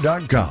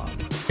girlfriended.com.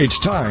 It's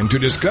time to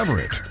discover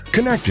it,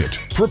 connect it,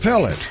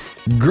 propel it,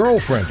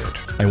 Girlfriended.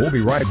 And we'll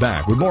be right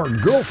back with more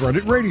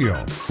Girlfriended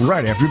Radio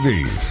right after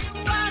these.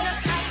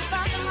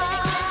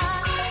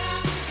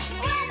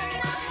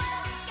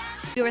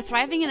 We were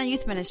thriving in a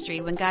youth ministry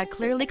when God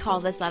clearly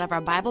called us out of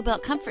our Bible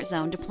Belt comfort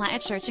zone to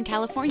plant a church in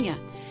California.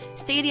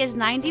 Stadia's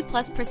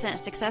 90+%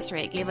 success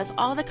rate gave us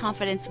all the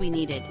confidence we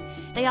needed.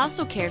 They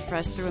also cared for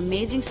us through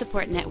amazing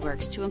support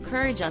networks to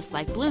encourage us,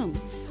 like Bloom,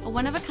 a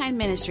one-of-a-kind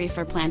ministry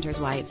for planters'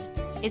 wives.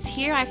 It's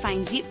here I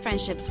find deep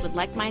friendships with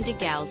like-minded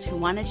gals who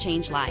want to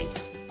change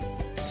lives.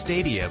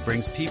 Stadia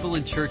brings people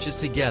and churches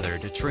together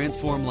to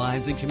transform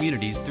lives and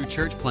communities through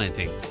church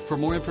planting. For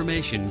more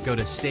information, go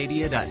to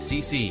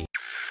stadia.cc.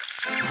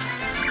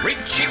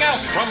 Reaching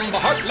out from the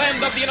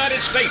heartland of the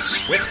United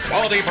States with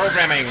quality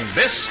programming,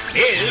 this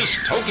is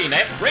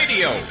TogiNet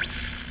Radio.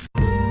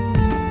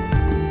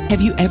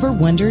 Have you ever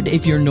wondered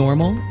if you're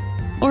normal?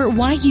 Or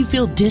why you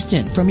feel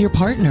distant from your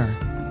partner?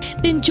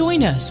 Then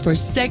join us for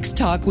Sex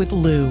Talk with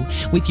Lou,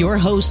 with your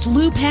host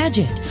Lou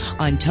Paget,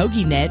 on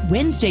TogiNet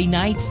Wednesday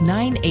nights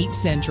 9/8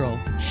 Central.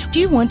 Do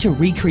you want to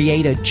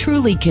recreate a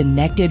truly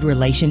connected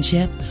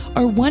relationship?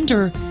 Or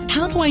wonder,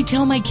 how do I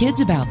tell my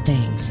kids about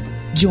things?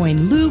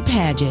 Join Lou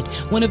Paget,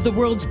 one of the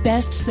world's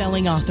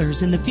best-selling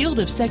authors in the field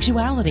of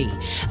sexuality,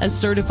 a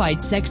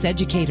certified sex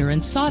educator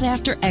and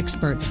sought-after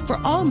expert for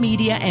all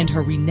media, and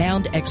her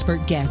renowned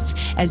expert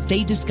guests as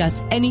they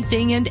discuss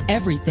anything and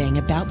everything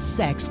about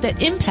sex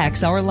that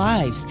impacts our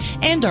lives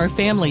and our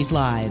families'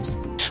 lives.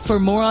 For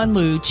more on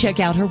Lou, check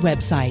out her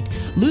website,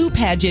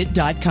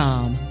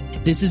 loupaget.com.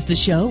 This is the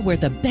show where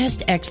the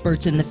best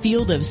experts in the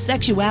field of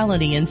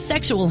sexuality and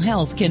sexual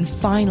health can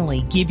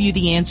finally give you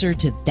the answer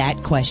to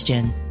that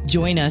question.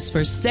 Join us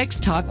for Sex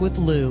Talk with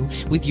Lou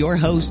with your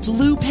host,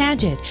 Lou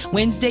Paget,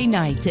 Wednesday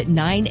nights at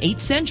 9, 8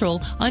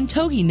 Central on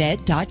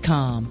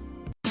TogiNet.com.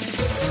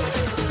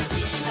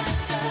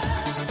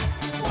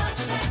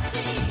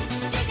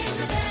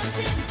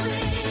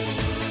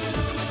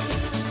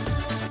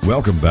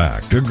 Welcome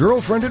back to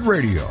Girlfriended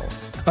Radio,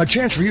 a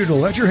chance for you to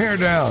let your hair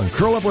down,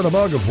 curl up with a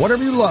mug of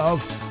whatever you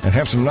love, and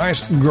have some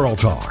nice girl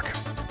talk.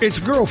 It's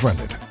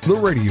Girlfriended, the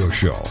radio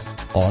show,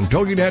 on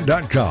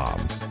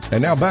TogiNet.com.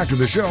 And now back to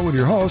the show with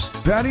your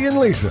hosts, Patty and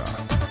Lisa.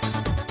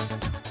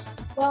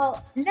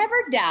 Well, never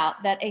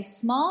doubt that a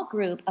small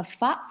group of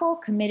thoughtful,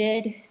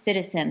 committed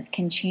citizens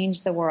can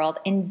change the world.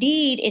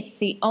 Indeed, it's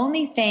the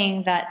only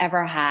thing that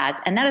ever has.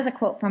 And that is a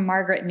quote from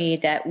Margaret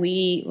Mead that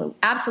we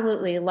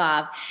absolutely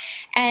love.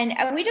 And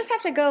we just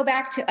have to go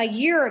back to a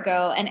year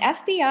ago. An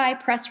FBI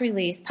press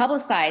release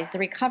publicized the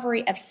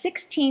recovery of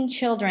 16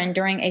 children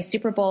during a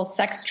Super Bowl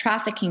sex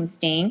trafficking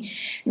sting.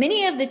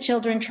 Many of the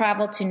children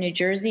traveled to New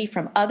Jersey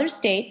from other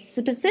states,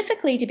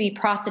 specifically to be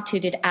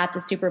prostituted at the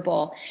Super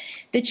Bowl.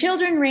 The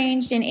children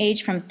ranged in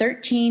age from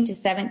 13 to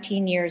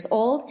 17 years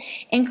old,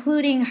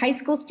 including high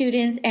school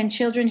students and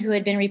children who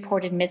had been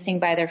reported missing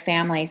by their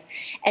families.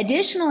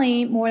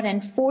 Additionally, more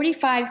than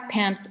 45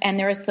 pimps and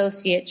their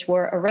associates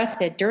were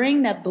arrested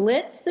during the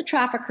Blitz the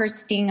Traffickers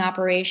sting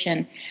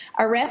operation.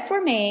 Arrests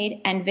were made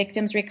and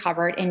victims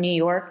recovered in New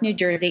York, New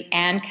Jersey,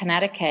 and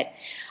Connecticut.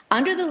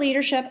 Under the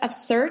leadership of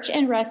Search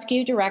and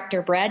Rescue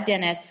Director Brad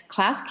Dennis,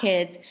 Class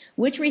Kids,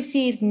 which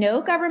receives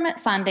no government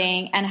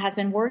funding and has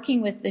been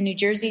working with the New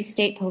Jersey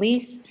State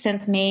Police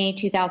since May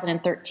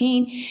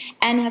 2013,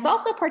 and has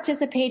also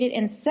participated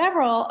in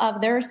several of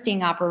their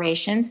sting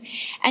operations.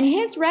 And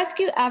his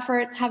rescue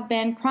efforts have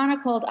been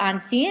chronicled on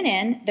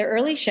CNN, The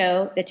Early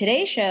Show, The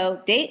Today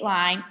Show,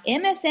 Dateline,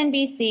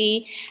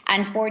 MSNBC,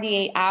 and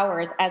 48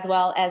 Hours, as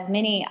well as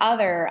many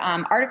other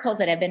articles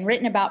that have been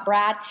written about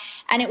Brad.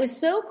 And it was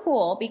so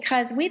cool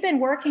because we've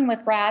been working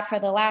with Brad for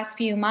the last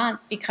few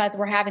months because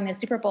we're having the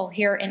Super Bowl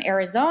here in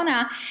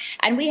Arizona,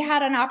 and we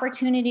had an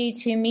opportunity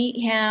to meet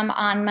him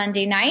on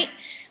Monday night.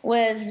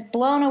 Was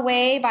blown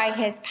away by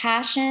his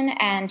passion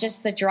and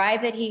just the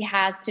drive that he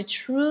has to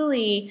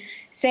truly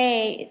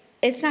say,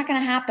 it's not going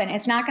to happen.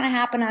 It's not going to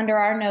happen under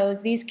our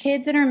nose. These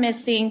kids that are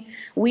missing,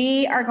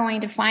 we are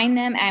going to find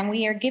them, and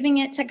we are giving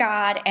it to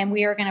God, and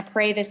we are going to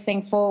pray this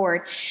thing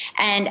forward.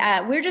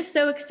 And we're just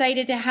so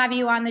excited to have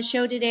you on the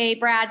show today,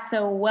 Brad,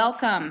 so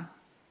welcome.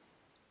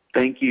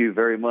 Thank you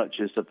very much.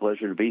 It's a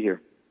pleasure to be here.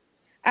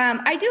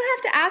 I do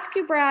have to ask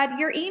you, Brad,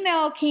 your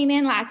email came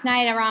in last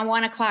night around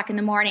 1 o'clock in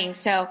the morning,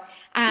 so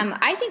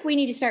I think we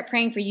need to start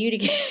praying for you to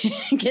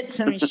get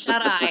some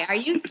shut-eye. Are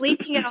you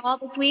sleeping at all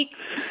this week?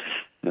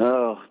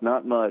 No,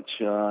 not much.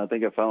 I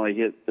think I finally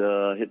hit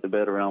the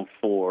bed around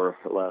 4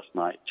 last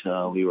night.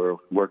 We were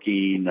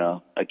working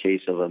a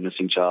case of a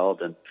missing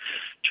child and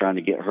trying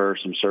to get her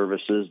some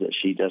services that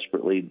she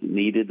desperately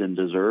needed and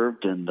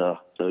deserved, and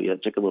so yeah,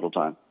 it took a little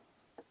time.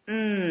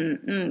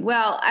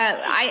 Well,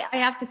 I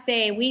have to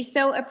say, we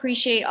so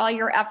appreciate all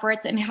your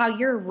efforts and how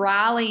you're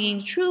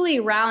truly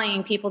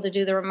rallying people to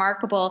do the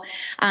remarkable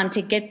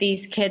to get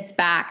these kids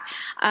back.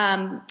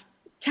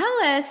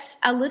 Tell us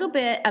a little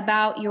bit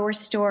about your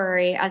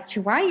story as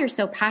to why you're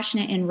so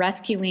passionate in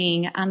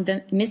rescuing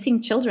the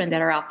missing children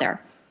that are out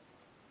there.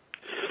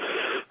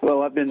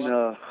 Well, I've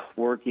been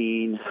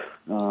working,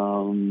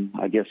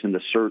 I guess, in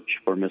the search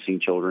for missing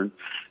children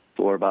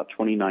for about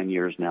 29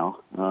 years now.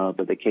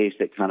 But the case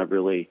that kind of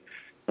really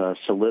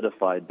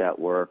solidified that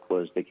work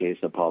was the case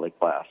of Polly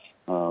Klaas.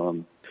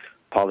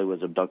 Polly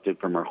was abducted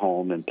from her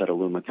home in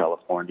Petaluma,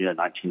 California in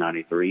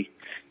 1993.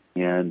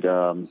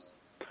 And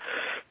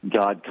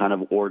God kind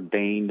of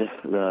ordained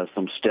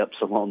some steps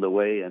along the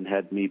way and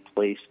had me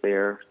placed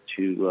there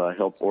to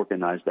help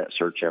organize that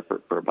search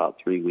effort for about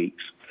 3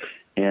 weeks.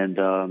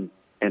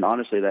 And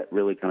honestly, that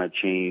really kind of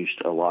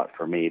changed a lot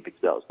for me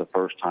because that was the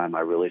first time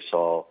I really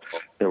saw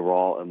the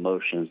raw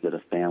emotions that a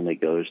family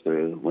goes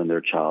through when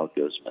their child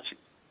goes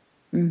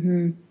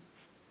missing.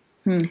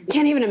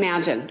 Can't even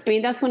imagine. I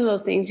mean, that's one of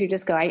those things you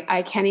just go,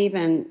 I can't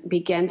even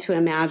begin to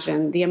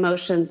imagine the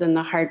emotions and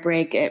the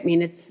heartbreak. I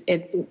mean, it's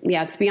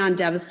beyond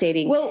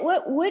devastating. Well,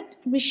 what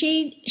was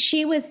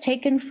she was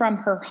taken from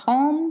her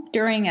home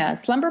during a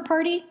slumber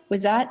party?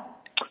 Was that?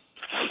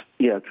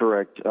 Yeah,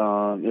 correct. It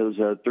was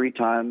a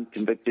 3-time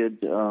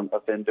convicted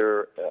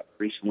offender,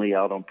 recently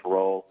out on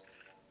parole.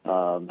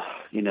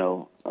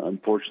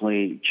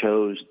 Unfortunately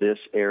chose this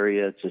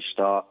area to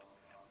stop,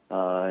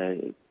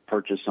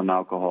 purchase some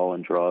alcohol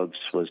and drugs,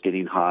 was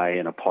getting high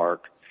in a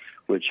park,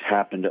 which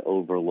happened to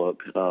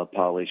overlook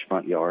Polly's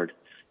front yard,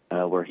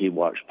 where he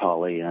watched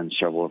Polly and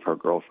several of her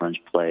girlfriends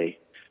play.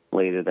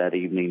 Later that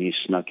evening, he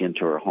snuck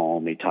into her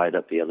home. He tied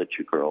up the other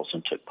 2 girls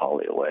and took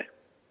Polly away.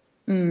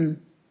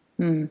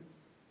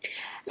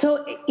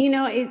 So,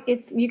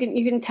 it's you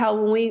can tell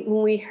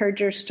when we heard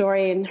your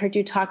story and heard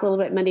you talk a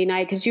little bit Monday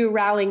night, because you were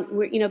rallying,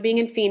 being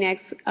in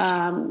Phoenix,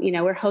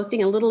 we're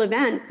hosting a little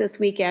event this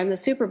weekend, the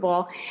Super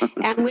Bowl.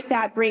 And with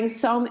that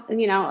brings a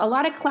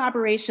lot of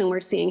collaboration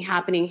we're seeing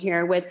happening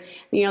here with,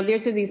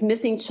 there's these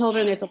missing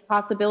children. There's a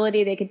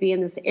possibility they could be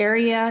in this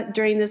area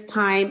during this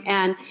time.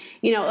 And,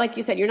 like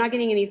you said, you're not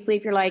getting any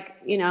sleep. You're like,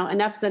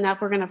 enough's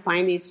enough. We're going to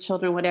find these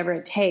children, whatever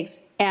it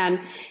takes. And,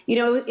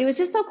 it was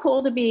just so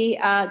cool to be,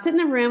 sit in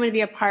the room and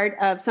be a part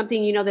of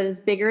something, that is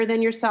bigger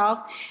than yourself.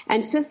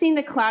 And just seeing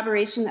the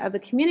collaboration of the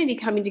community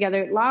coming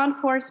together, law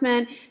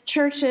enforcement,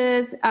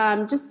 churches,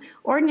 just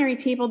ordinary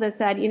people that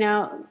said,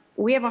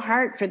 we have a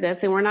heart for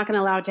this and we're not going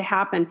to allow it to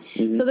happen.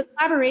 Mm-hmm. So the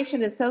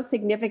collaboration is so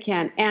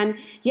significant. And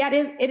yeah,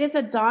 it is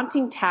a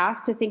daunting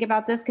task to think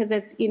about this, because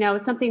it's,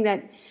 it's something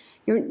that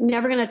you're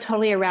never going to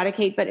totally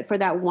eradicate, but for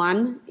that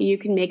one, you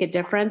can make a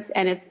difference,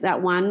 and it's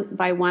that one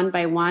by one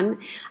by one.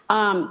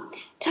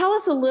 Tell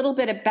us a little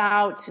bit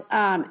about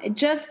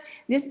just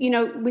this,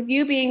 with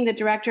you being the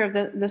director of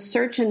the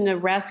search and the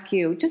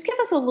rescue, just give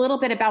us a little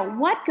bit about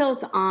what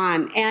goes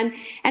on and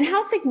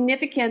how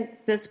significant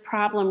this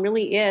problem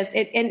really is.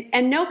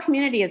 And no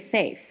community is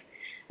safe.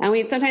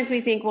 And sometimes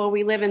we think, well,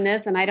 we live in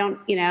this and we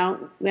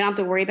don't have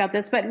to worry about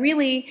this, but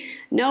really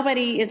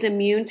nobody is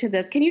immune to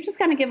this. Can you just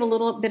kind of give a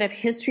little bit of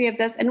history of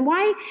this and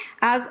why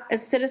as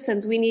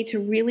citizens we need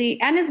to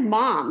really, and as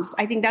moms,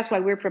 I think that's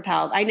why we're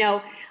propelled.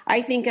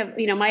 I think of,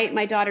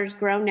 my daughter's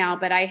grown now,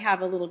 but I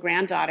have a little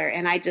granddaughter,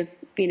 and I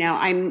just,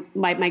 I'm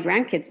my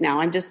grandkids now.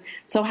 I'm just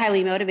so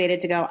highly motivated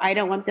to go, I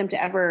don't want them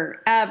to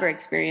ever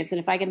experience. And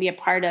if I can be a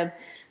part of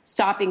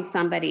stopping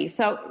somebody.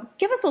 So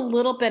give us a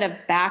little bit of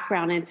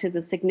background into the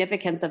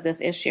significance of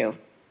this issue.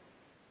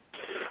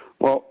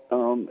 Well,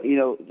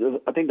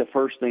 I think the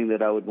first thing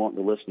that I would want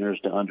the listeners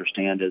to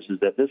understand is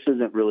that this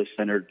isn't really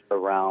centered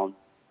around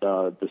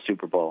the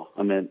Super Bowl.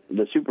 I mean,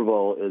 the Super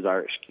Bowl is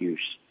our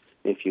excuse,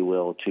 if you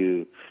will,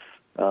 to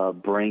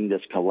bring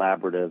this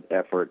collaborative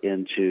effort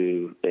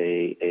into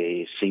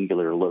a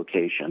singular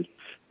location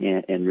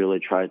and really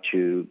try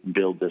to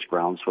build this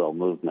groundswell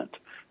movement.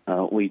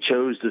 We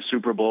chose the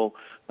Super Bowl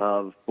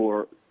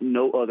for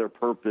no other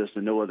purpose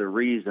and no other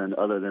reason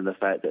other than the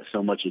fact that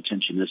so much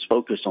attention is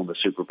focused on the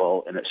Super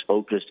Bowl, and it's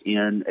focused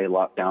in a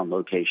lockdown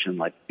location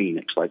like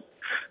Phoenix, like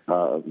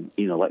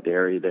the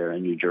area there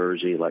in New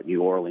Jersey, like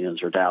New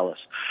Orleans or Dallas.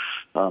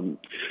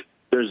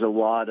 There's a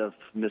lot of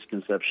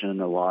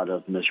misconception, a lot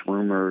of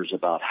misrumors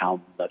about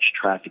how much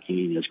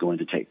trafficking is going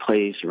to take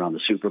place around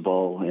the Super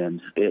Bowl,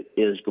 and it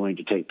is going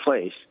to take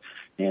place.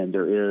 And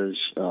there is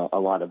a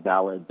lot of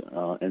valid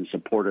and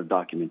supportive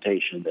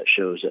documentation that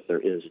shows that there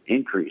is an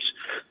increase.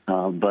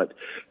 But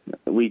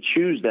we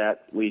choose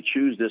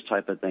this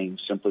type of thing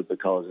simply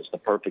because it's the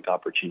perfect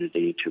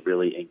opportunity to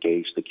really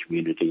engage the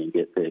community and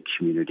get the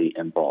community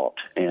involved.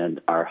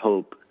 And our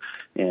hope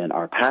and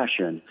our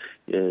passion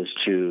is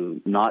to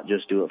not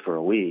just do it for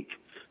a week,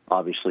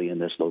 obviously in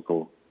this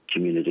local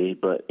community,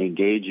 but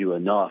engage you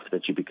enough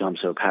that you become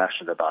so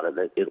passionate about it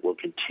that it will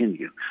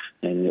continue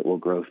and it will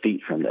grow feet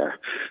from there.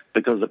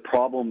 Because the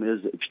problem is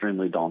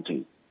extremely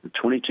daunting.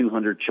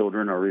 2,200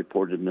 children are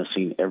reported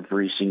missing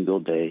every single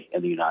day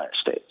in the United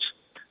States.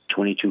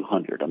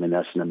 2,200. I mean,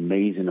 that's an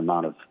amazing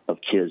amount of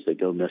kids that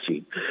go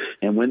missing.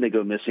 And when they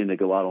go missing, they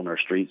go out on our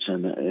streets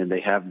and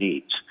they have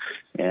needs.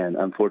 And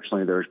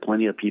unfortunately, there's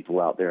plenty of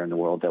people out there in the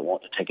world that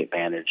want to take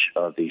advantage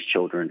of these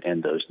children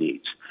and those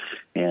needs.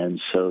 And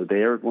so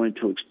they are going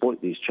to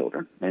exploit these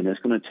children. And it's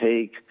going to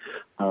take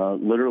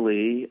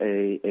literally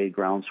a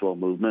groundswell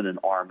movement, an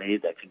army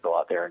that can go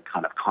out there and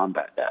kind of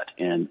combat that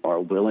and are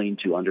willing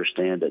to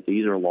understand that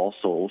these are lost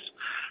souls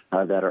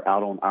that are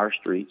out on our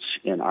streets,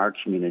 in our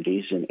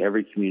communities, in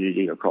every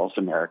community across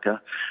America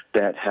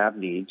that have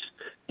needs.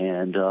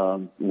 And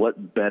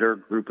what better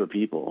group of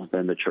people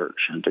than the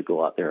church to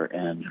go out there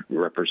and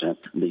represent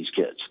these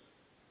kids?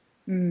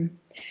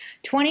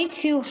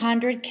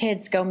 2,200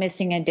 kids go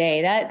missing a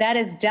day. That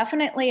is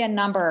definitely a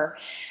number.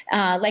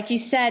 Like you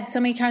said, so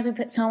many times we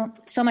put so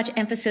much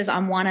emphasis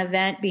on one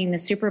event being the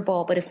Super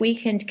Bowl, but if we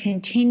can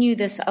continue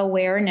this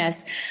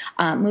awareness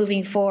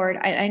moving forward,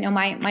 I know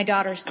my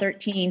daughter's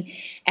 13,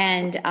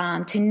 and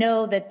to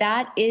know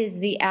that is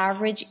the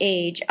average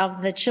age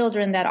of the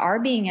children that are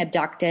being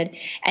abducted,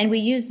 and we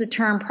use the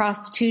term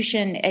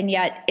prostitution, and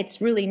yet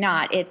it's really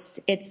not. It's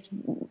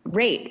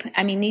rape.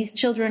 I mean, these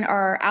children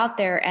are out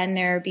there and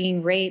they're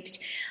being raped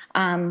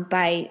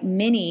by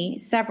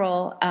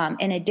several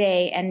in a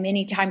day, and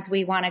many times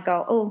we want to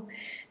go, oh,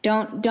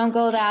 don't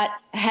go that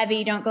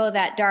heavy, don't go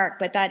that dark,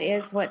 but that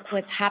is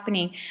what's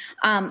happening.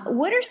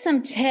 What are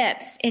some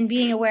tips in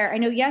being aware? I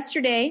know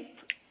yesterday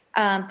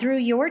through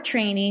your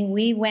training,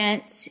 we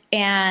went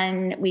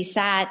and we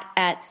sat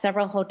at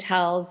several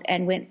hotels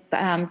and went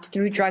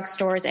through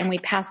drugstores, and we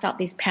passed out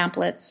these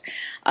pamphlets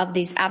of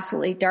these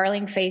absolutely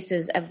darling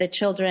faces of the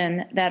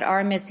children that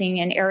are missing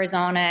in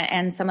Arizona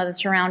and some of the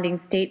surrounding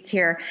states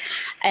here.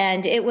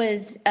 And it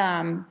was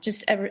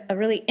just a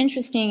really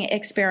interesting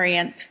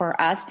experience for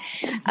us.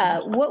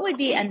 What would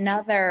be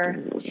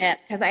another tip?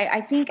 Because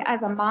I think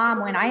as a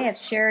mom, when I have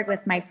shared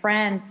with my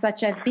friends,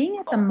 such as being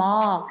at the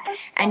mall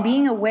and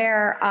being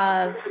aware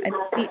of,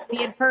 we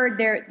had heard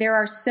there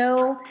are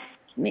so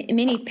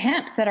many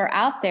pimps that are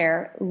out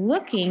there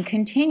looking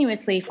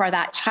continuously for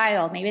that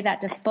child, maybe that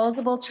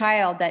disposable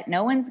child that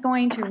no one's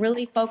going to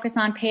really focus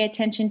on, pay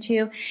attention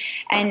to.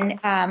 And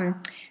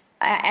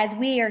as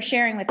we are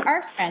sharing with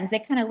our friends, they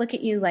kind of look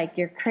at you like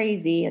you're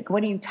crazy. Like,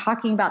 what are you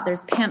talking about?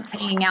 There's pimps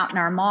hanging out in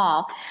our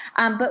mall.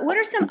 But what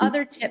are some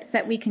other tips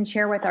that we can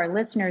share with our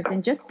listeners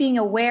and just being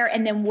aware?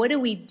 And then what do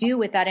we do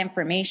with that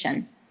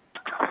information?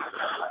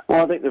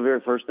 Well, I think the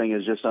very first thing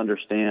is just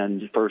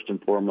understand, first and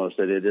foremost,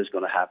 that it is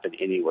going to happen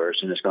anywhere,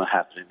 and it's going to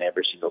happen in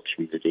every single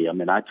community. I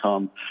mean, I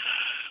come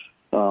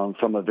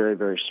from a very,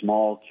 very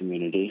small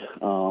community,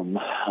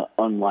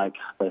 unlike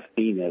a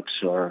Phoenix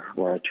or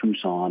a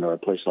Tucson or a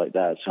place like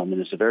that. So, I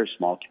mean, it's a very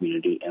small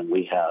community, and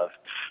we have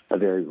a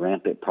very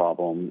rampant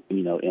problem,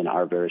 in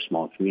our very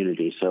small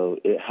community. So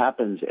it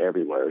happens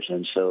everywhere,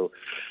 and so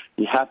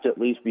you have to at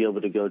least be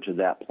able to go to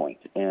that point.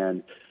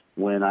 And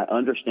when I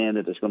understand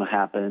that it's going to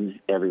happen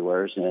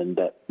everywhere and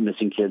that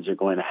missing kids are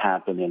going to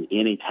happen in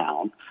any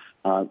town,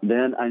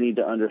 then I need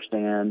to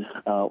understand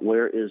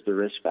where is the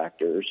risk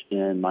factors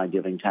in my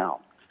given town.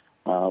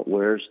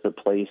 Where's the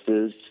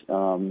places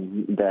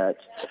that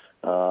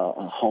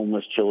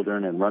homeless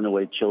children and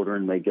runaway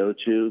children may go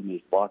to,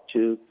 may flock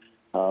to?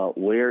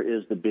 Where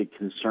is the big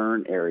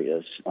concern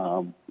areas,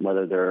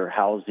 whether they're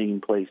housing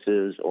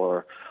places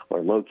or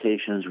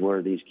locations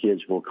where these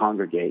kids will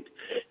congregate?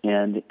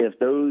 And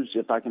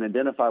if I can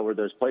identify where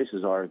those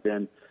places are,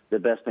 then the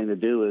best thing to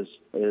do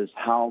is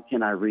how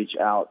can I reach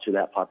out to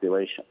that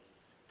population?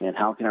 And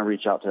how can I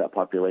reach out to that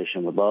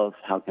population with love?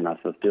 How can I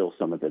fulfill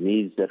some of the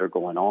needs that are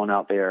going on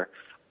out there?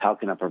 How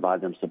can I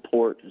provide them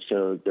support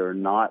so they're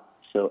not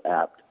so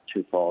apt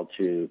to fall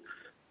to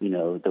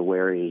the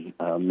wary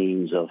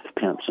means of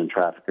pimps and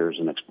traffickers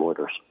and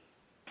exploiters?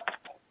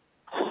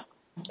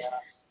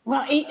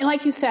 Well,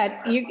 like you said,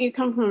 you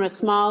come from a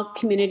small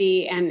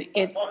community, and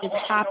it's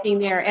happening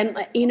there. And,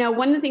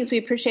 one of the things we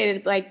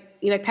appreciated, like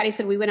Patty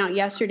said, we went out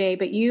yesterday,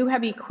 but you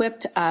have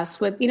equipped us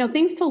with,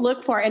 things to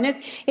look for. And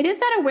it is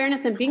that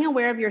awareness and being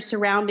aware of your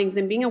surroundings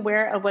and being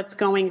aware of what's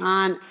going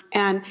on.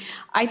 And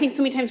I think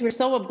so many times we're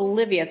so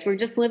oblivious. We're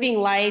just living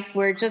life.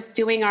 We're just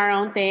doing our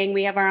own thing.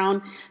 We have our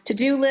own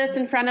to-do list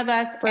in front of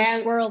us.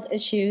 First world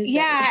issues.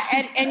 Yeah.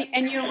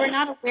 And we're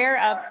not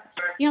aware of,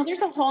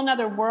 there's a whole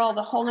nother world,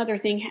 a whole nother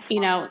thing,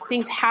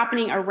 things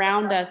happening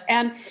around us.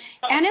 And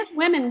as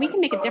women, we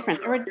can make a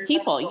difference. Or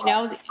people,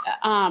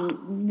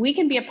 we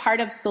can be a part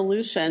of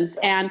solutions.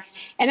 And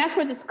that's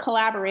where this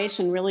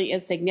collaboration really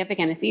is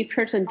significant. If each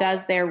person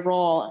does their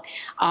role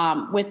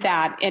with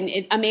that,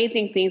 and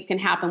amazing things can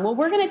happen. Well,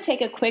 we're going to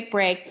take a quick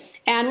break.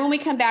 And when we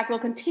come back, we'll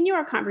continue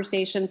our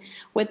conversation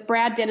with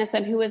Brad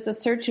Dennison, who is the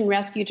Search and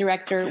Rescue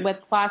Director with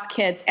Floss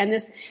Kids, and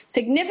this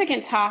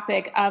significant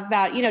topic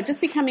about, just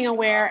becoming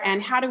aware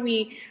and how do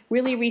we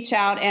really reach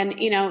out and,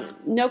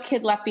 no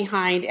kid left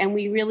behind, and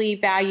we really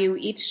value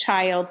each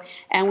child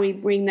and we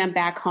bring them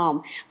back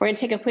home. We're going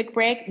to take a quick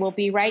break. We'll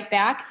be right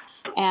back,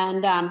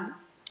 and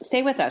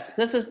stay with us.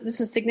 This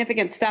is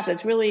significant stuff.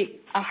 It's really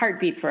a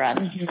heartbeat for us.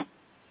 Mm-hmm.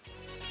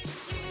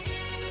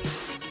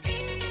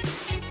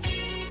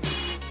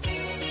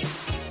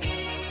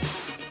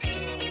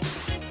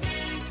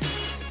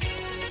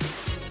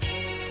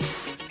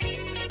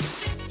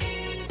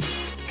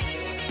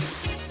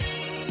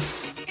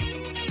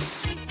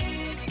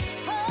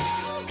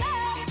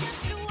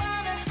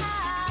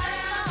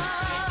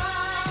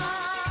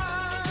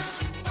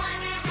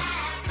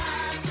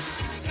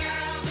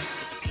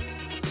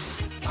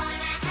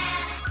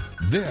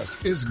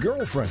 This is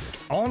Girlfriended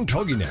on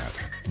TogiNet.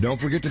 Don't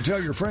forget to tell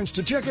your friends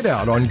to check it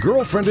out on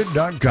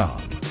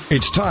girlfriended.com.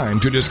 It's time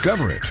to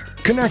discover it,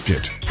 connect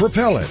it,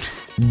 propel it,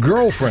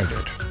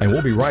 Girlfriended. And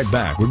we'll be right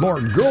back with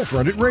more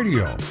Girlfriended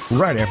Radio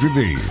right after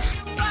these.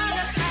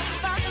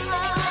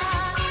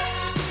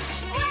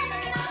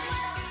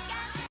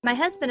 My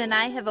husband and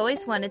I have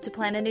always wanted to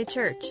plant a new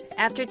church.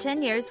 After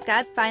 10 years,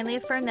 God finally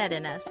affirmed that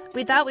in us.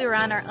 We thought we were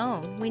on our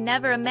own. We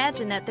never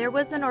imagined that there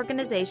was an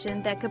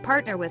organization that could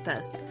partner with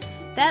us.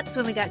 That's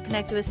when we got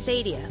connected with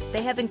Stadia.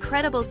 They have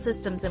incredible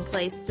systems in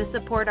place to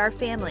support our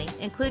family,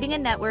 including a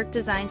network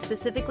designed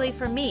specifically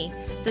for me,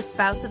 the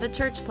spouse of a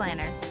church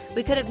planner.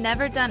 We could have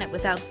never done it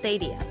without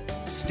Stadia.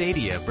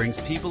 Stadia brings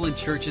people and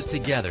churches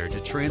together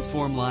to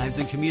transform lives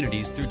and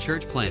communities through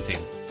church planting.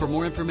 For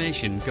more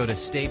information, go to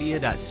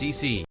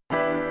stadia.cc.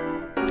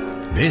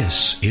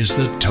 This is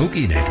the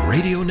TogiNet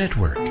Radio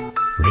Network,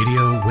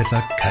 radio with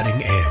a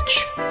cutting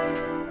edge.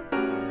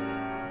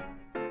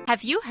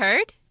 Have you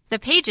heard? The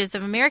pages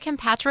of American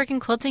Patchwork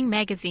and Quilting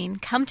magazine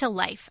come to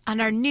life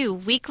on our new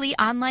weekly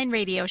online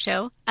radio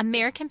show,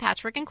 American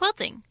Patchwork and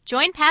Quilting.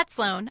 Join Pat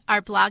Sloan,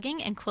 our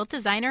blogging and quilt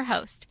designer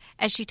host,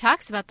 as she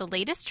talks about the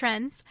latest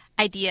trends,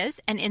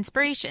 ideas, and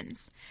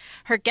inspirations.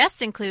 Her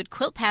guests include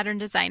quilt pattern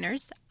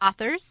designers,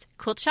 authors,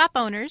 quilt shop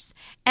owners,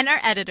 and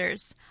our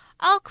editors,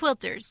 all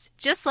quilters,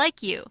 just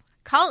like you.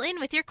 Call in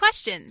with your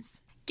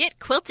questions. Get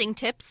quilting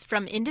tips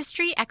from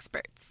industry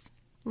experts.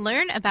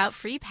 Learn about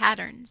free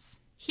patterns.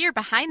 Hear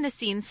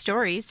behind-the-scenes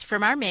stories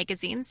from our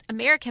magazines,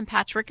 American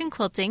Patchwork and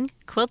Quilting,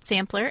 Quilt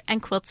Sampler,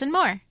 and Quilts and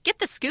More. Get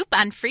the scoop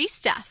on free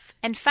stuff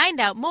and find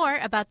out more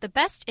about the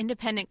best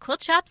independent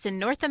quilt shops in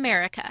North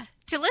America.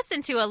 To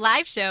listen to a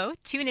live show,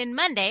 tune in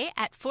Monday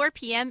at 4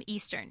 p.m.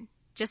 Eastern.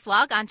 Just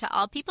log on to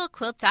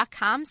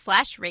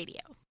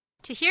allpeoplequilt.com/radio.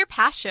 To hear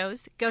past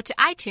shows, go to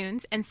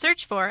iTunes and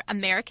search for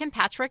American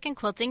Patchwork and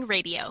Quilting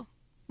Radio.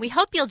 We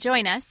hope you'll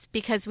join us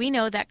because we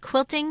know that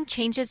quilting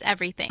changes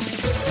everything.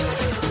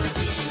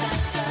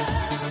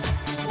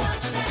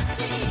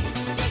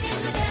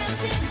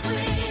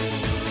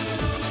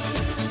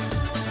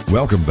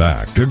 Welcome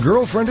back to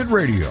Girlfriended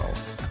Radio,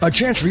 a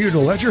chance for you to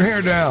let your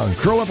hair down,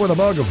 curl up with a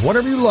mug of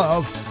whatever you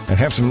love, and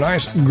have some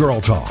nice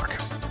girl talk.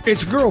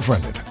 It's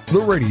Girlfriended,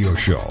 the radio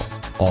show,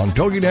 on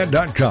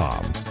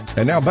TogiNet.com.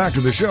 And now back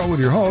to the show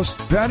with your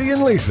hosts, Patty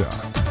and Lisa.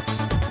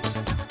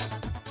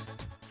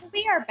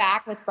 We are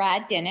back with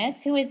Brad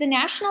Dennis, who is the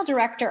National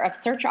Director of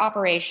Search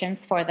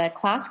Operations for the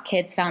Class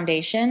Kids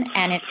Foundation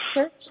and its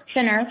Search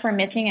Center for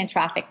Missing and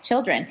Trafficked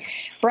Children.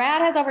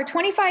 Brad has over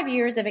 25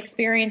 years of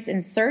experience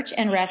in search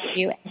and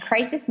rescue and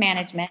crisis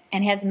management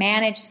and has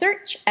managed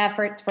search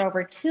efforts for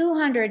over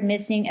 200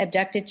 missing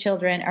abducted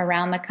children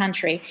around the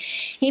country.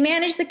 He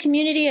managed the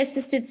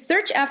community-assisted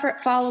search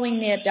effort following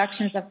the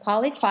abductions of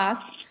Polly Klaas,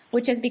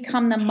 which has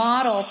become the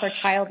model for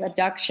child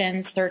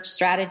abduction search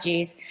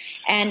strategies.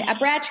 And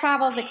Brad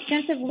travels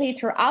extensively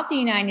throughout the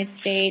United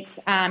States.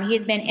 He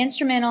has been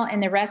instrumental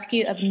in the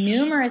rescue of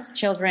numerous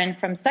children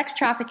from sex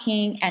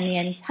trafficking, and the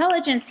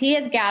intelligence he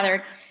has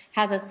gathered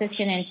has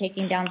assisted in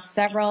taking down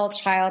several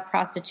child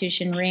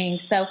prostitution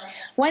rings. So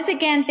once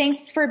again,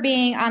 thanks for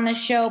being on the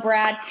show,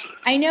 Brad.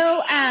 I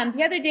know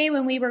the other day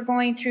when we were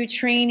going through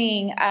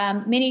training,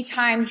 many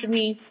times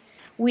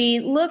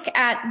we look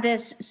at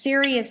this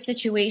serious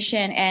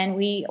situation and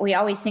we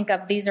always think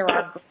of these are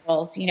our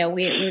girls. You know,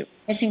 we're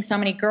missing so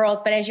many girls.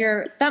 But as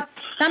you're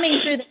thumbing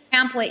through the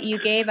pamphlet you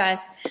gave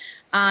us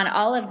on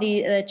all of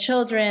the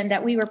children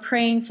that we were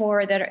praying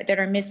for that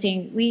are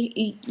missing,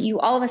 you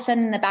all of a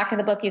sudden in the back of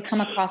the book you come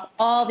across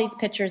all these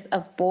pictures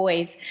of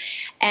boys.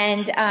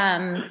 And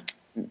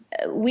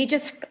we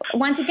just,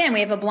 once again, we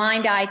have a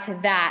blind eye to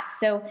that.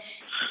 So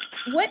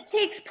what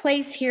takes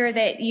place here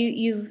that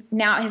you've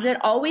now, has it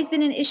always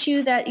been an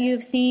issue that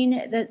you've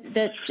seen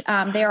that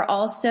they are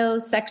also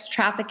sex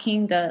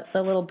trafficking the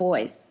little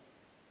boys?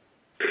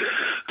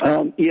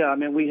 Yeah, I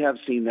mean, we have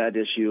seen that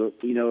issue.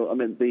 You know, I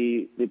mean,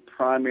 the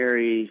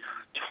primary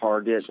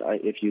target,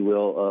 if you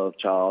will, of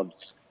child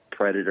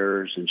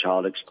predators and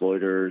child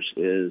exploiters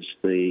is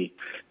the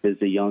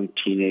young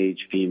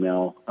teenage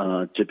female,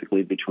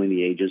 typically between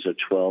the ages of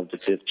 12 to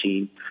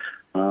 15.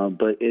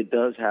 But it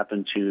does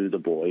happen to the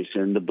boys,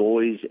 and the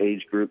boys'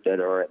 age group that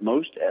are at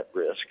most at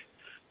risk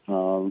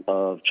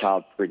of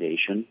child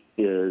predation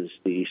is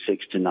the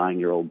 6 to 9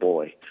 year old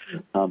boy.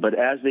 But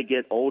as they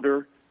get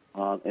older,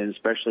 and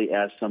especially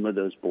as some of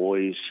those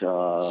boys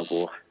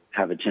will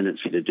have a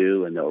tendency to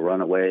do, and they'll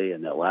run away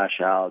and they'll lash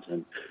out,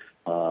 and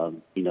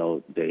you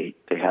know, they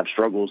have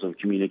struggles of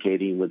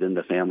communicating within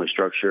the family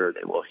structure.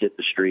 They will hit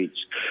the streets.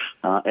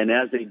 And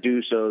as they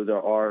do so,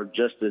 there are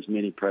just as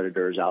many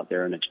predators out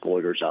there and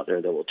exploiters out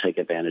there that will take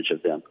advantage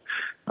of them.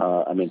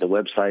 I mean, the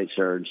websites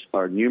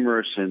are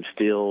numerous and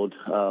filled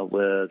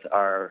with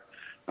our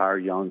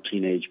young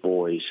teenage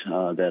boys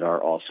that are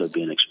also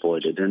being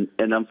exploited.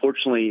 And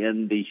unfortunately,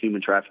 in the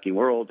human trafficking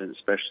world, and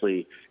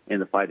especially in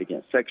the fight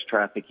against sex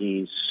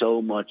trafficking,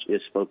 so much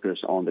is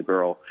focused on the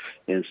girl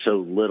and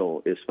so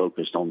little is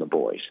focused on the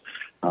boys.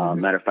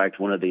 Matter of fact,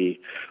 one of the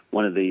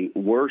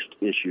worst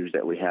issues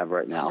that we have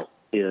right now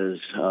is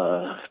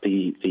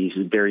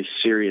the very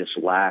serious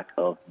lack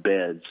of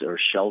beds or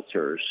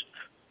shelters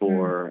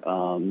for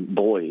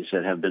boys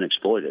that have been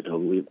exploited.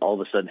 We've all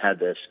of a sudden had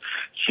this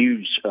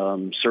huge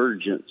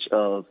surgence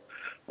of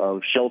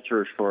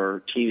shelters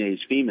for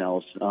teenage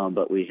females,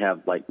 but we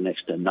have like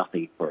next to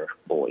nothing for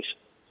boys.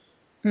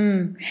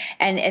 And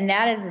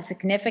that is a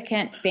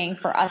significant thing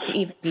for us to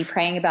even be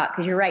praying about,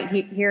 because you're right,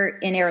 here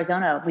in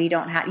Arizona, we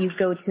don't have, you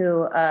go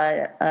to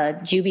a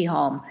juvie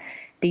home,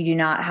 they do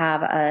not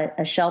have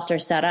a shelter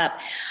set up.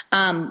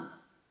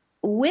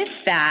 With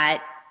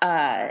that,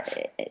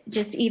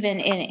 just even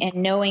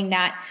in knowing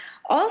that,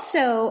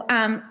 also,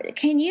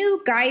 can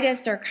you guide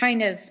us or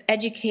kind of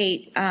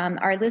educate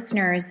our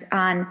listeners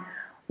on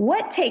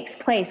what takes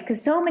place?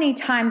 Because so many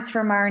times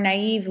from our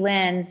naive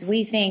lens,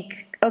 we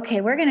think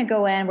okay, we're going to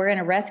go in, we're going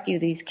to rescue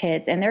these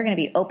kids, and they're going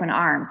to be open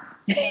arms.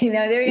 They're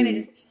going to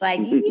just be like,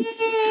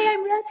 yay,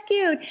 I'm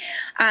rescued.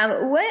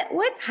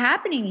 What's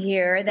happening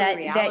here? The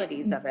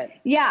realities of it.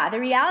 Yeah, the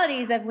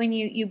realities of when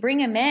you bring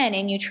them in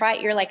and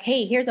you're like,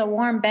 hey, here's a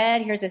warm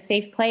bed, here's a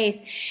safe place.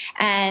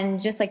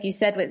 And just like you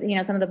said with,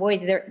 some of the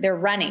boys, they're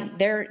running.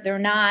 They're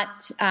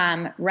not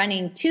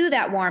running to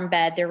that warm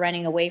bed. They're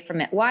running away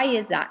from it. Why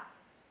is that?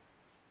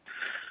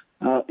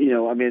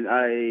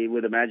 I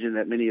would imagine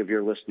that many of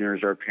your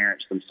listeners are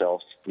parents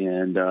themselves.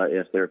 And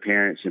if they're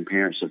parents and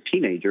parents of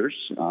teenagers,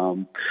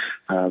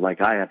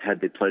 like I have had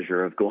the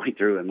pleasure of going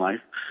through in life,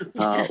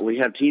 we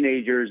have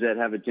teenagers that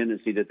have a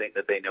tendency to think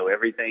that they know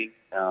everything,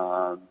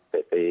 that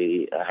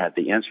they have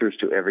the answers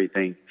to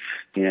everything.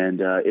 And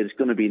it's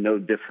going to be no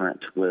different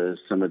with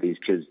some of these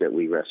kids that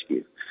we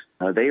rescue.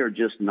 They are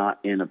just not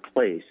in a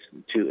place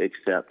to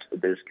accept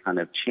this kind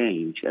of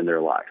change in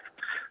their life.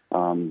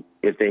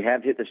 If they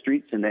have hit the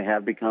streets and they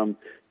have become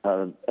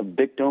a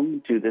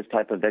victim to this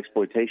type of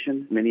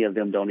exploitation, many of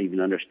them don't even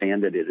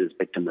understand that it is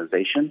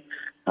victimization.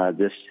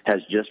 This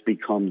has just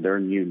become their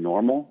new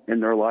normal in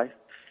their life.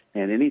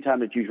 And anytime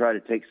that you try to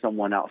take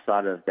someone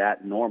outside of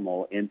that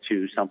normal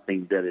into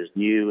something that is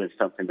new and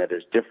something that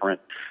is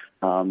different,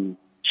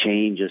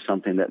 change is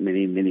something that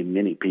many, many,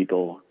 many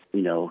people,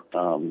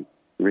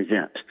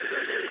 resent.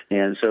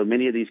 And so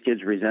many of these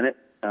kids resent it.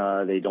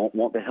 They don't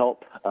want the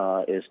help.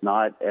 It's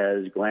not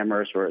as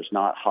glamorous, or it's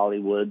not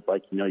Hollywood.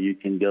 Like, you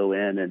can go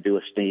in and do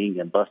a sting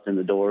and bust in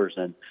the doors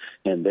and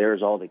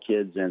there's all the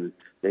kids and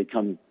they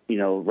come,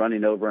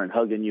 running over and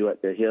hugging you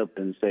at the hip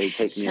and say,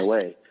 take me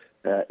away.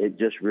 It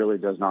just really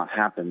does not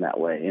happen that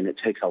way. And it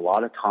takes a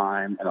lot of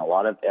time and a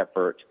lot of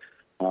effort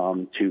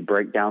to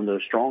break down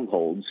those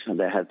strongholds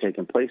that have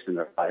taken place in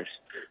their lives,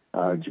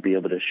 to be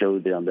able to show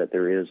them that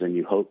there is a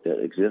new hope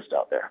that exists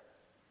out there.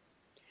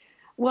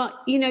 Well,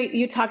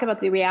 you talk about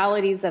the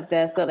realities of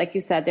this, that like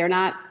you said, they're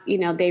not,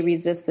 they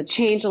resist the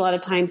change. A lot of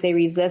times they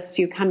resist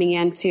you coming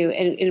into,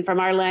 and from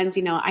our lens,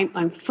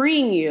 I'm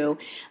freeing you.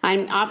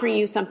 I'm offering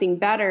you something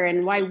better.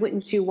 And why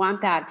wouldn't you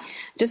want that?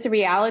 Just the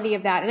reality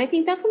of that. And I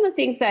think that's one of the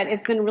things that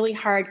it's been really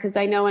hard, because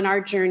I know in our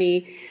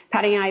journey,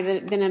 Patty and I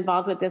have been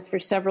involved with this for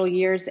several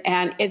years.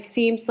 And it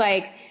seems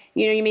like,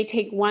 you may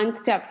take one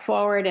step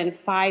forward and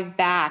 5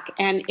 back,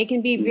 and it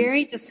can be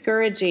very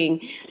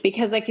discouraging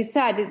because, like you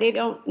said, they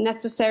don't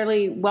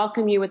necessarily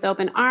welcome you with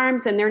open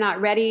arms, and they're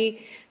not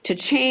ready to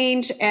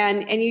change.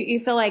 And you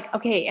feel like,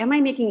 okay, am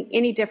I making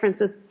any difference?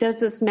 Does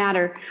this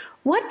matter?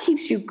 What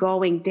keeps you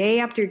going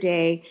day after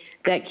day,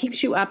 that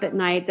keeps you up at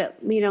night, that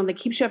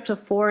keeps you up till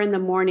 4 a.m,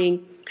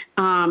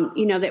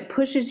 that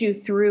pushes you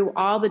through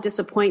all the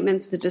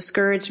disappointments, the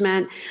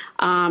discouragement,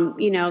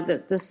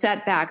 the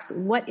setbacks?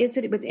 What is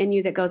it within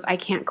you that goes, I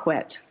can't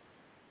quit?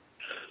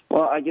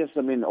 Well, I guess,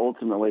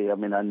 ultimately,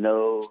 I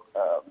know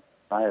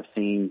I have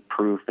seen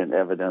proof and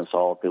evidence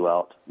all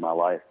throughout my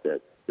life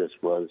that this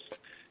was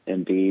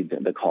indeed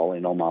the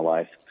calling on my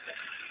life.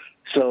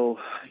 So,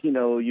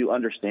 you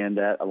understand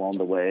that along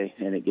the way,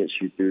 and it gets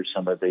you through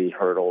some of the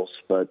hurdles.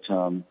 But,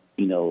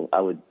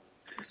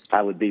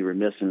 I would be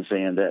remiss in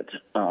saying that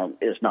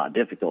it's not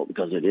difficult,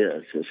 because it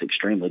is. It's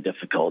extremely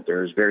difficult.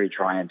 There's very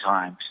trying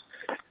times.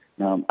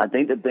 I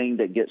think the thing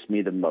that gets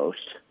me the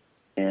most,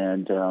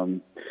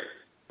 and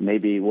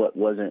maybe what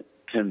wasn't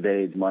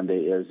conveyed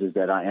Monday, is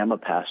that I am a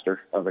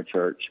pastor of a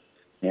church.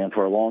 And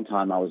for a long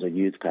time, I was a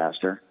youth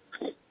pastor.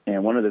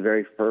 And one of the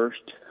very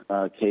first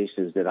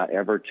cases that I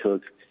ever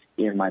took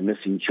in my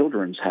missing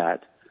children's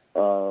hat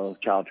of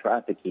child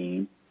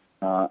trafficking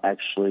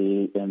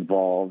actually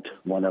involved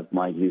one of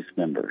my youth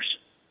members.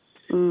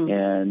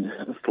 And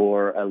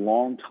for a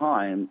long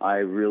time, I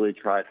really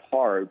tried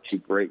hard to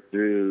break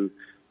through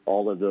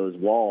all of those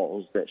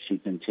walls that she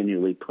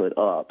continually put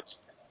up.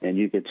 And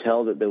you could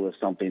tell that there was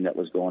something that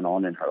was going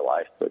on in her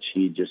life, but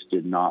she just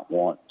did not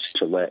want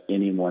to let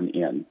anyone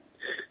in.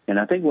 And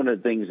I think one of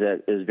the things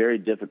that is very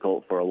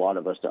difficult for a lot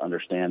of us to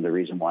understand, the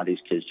reason why these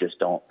kids just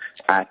don't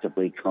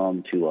actively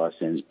come to us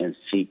and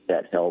seek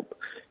that help,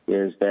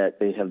 is that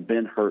they have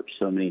been hurt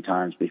so many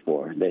times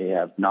before. They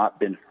have not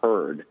been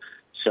heard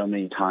so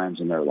many times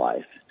in their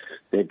life.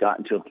 They've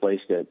gotten to a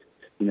place that,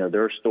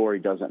 their story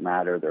doesn't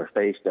matter, their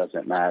face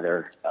doesn't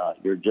matter.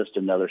 You're just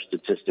another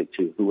statistic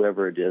to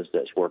whoever it is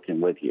that's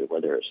working with you,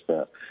 whether it's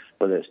the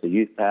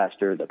youth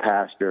pastor, the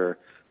counselor,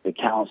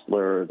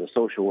 the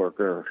social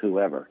worker,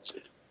 whoever.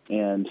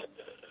 And,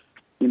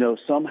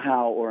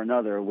 somehow or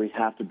another, we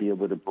have to be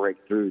able to break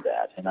through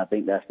that. And I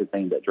think that's the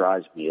thing that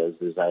drives me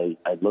is I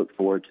look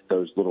forward to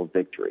those little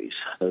victories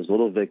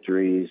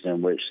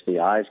in which the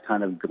eyes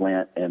kind of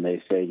glint and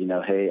they say,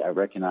 hey, I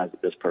recognize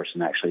that this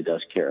person actually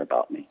does care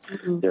about me.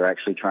 Mm-hmm. They're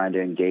actually trying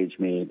to engage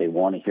me. They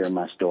want to hear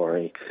my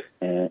story,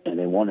 and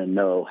they want to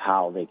know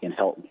how they can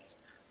help me.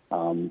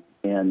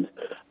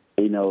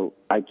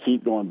 I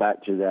keep going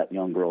back to that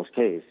young girl's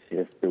case.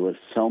 If there was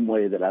some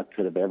way that I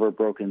could have ever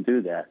broken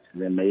through that,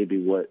 then maybe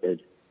what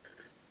had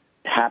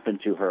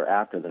happened to her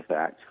after the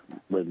fact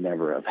would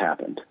never have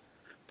happened.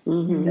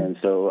 Mm-hmm. And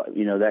so,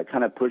 that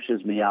kind of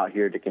pushes me out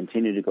here to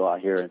continue to go out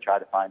here and try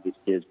to find these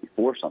kids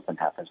before something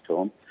happens to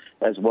them,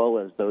 as well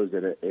as those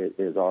that it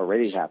is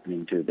already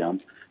happening to them.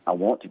 I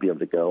want to be able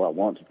to go. I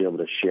want to be able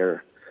to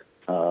share,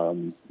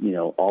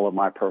 all of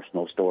my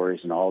personal stories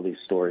and all these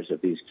stories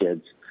of these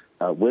kids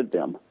with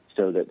them,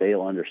 so that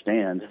they'll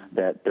understand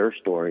that their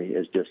story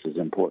is just as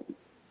important.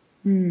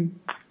 Mm.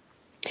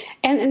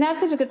 And that's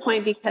such a good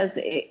point, because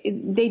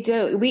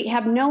we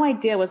have no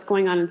idea what's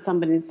going on in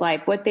somebody's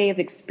life, what they have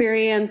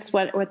experienced,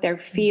 what they're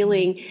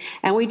feeling.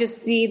 And we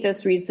just see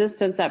this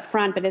resistance up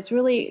front, but it's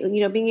really,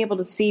 being able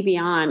to see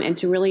beyond and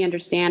to really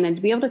understand and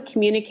to be able to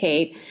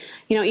communicate,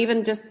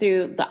 even just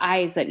through the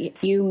eyes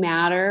that you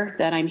matter,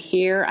 that I'm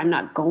here, I'm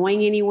not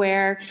going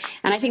anywhere.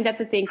 And I think that's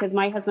the thing, because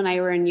my husband and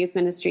I were in youth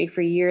ministry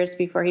for years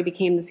before he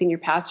became the senior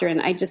pastor.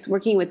 And I just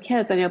working with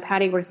kids, I know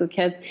Patty works with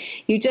kids.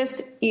 You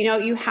just,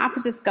 you have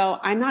to just go,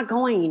 I'm not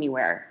going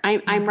anywhere.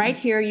 I'm right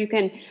here. You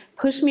can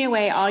push me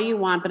away all you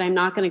want, but I'm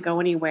not going to go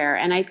anywhere.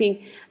 And I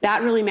think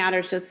that really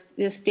matters, just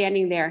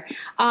standing there.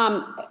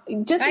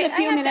 Just in a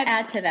few minutes. To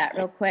add to that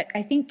real quick.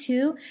 I think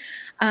too,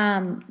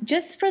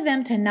 just for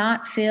them to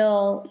not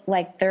feel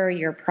like they're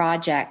your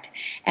project.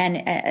 And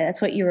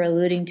that's what you were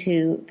alluding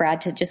to,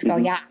 Brad, to just go,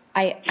 yeah,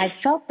 I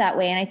felt that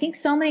way. And I think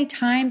so many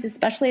times,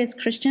 especially as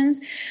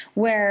Christians,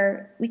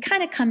 where we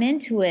kind of come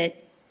into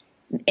it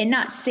and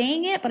not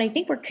saying it, but I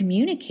think we're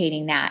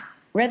communicating that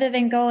rather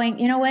than going,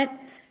 you know what,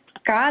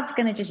 God's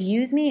going to just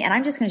use me and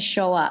I'm just going to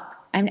show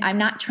up. I'm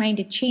not trying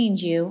to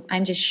change you.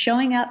 I'm just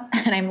showing up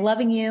and I'm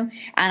loving you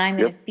and I'm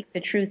going to speak the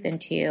truth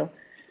into you.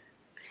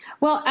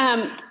 Well,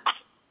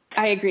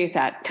 I agree with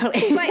that.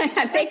 Totally.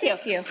 Thank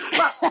you.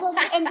 Well,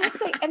 and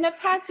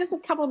just a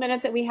couple of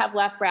minutes that we have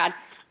left, Brad,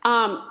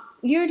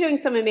 you're doing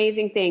some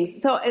amazing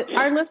things. So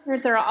our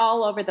listeners are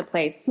all over the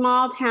place,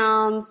 small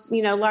towns,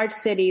 large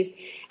cities,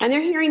 and they're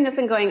hearing this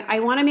and going,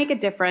 I want to make a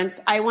difference.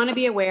 I want to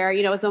be aware,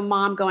 as a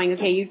mom going,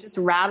 okay, you just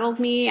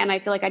rattled me and I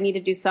feel like I need to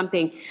do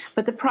something.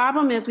 But the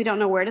problem is we don't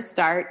know where to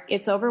start.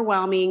 It's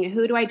overwhelming.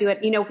 Who do I do it?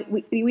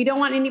 We don't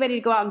want anybody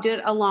to go out and do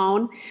it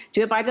alone,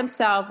 do it by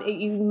themselves.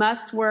 You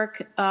must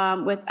work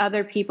with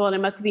other people, and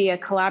it must be a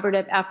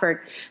collaborative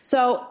effort.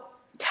 So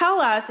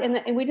tell us,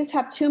 and we just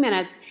have 2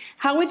 minutes,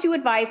 how would you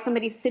advise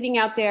somebody sitting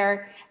out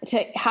there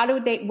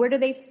where do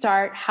they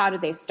start? How do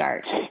they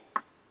start?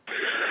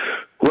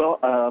 Well,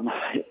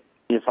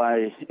 if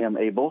I am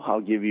able,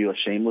 I'll give you a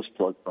shameless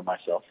plug for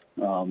myself.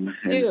 And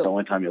it's the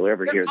only time you'll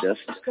ever hear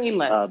this.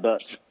 Shameless.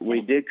 But we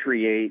did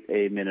create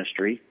a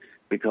ministry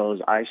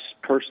because I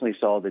personally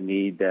saw the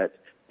need that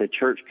the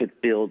church could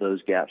fill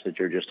those gaps that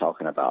you're just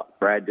talking about.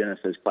 Brad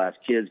Dennis's Class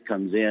Kids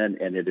comes in,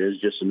 and it is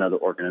just another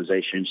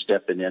organization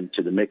stepping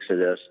into the mix of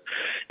this.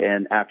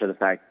 And after the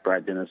fact,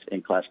 Brad Dennis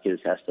in Class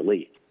Kids has to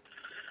leave.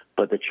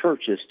 But the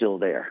church is still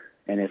there.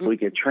 And if we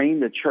could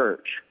train the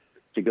church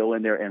to go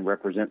in there and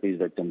represent these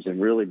victims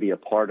and really be a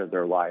part of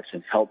their lives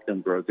and help them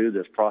grow through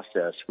this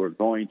process, we're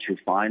going to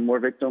find more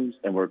victims,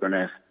 and we're going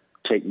to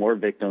take more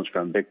victims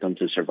from victim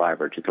to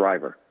survivor to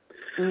thriver.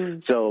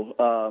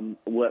 So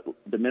what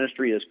the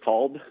ministry is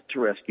called To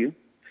Rescue,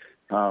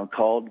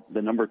 called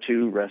the number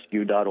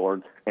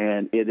 2rescue.org,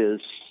 and it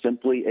is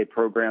simply a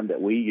program that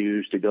we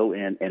use to go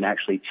in and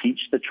actually teach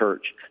the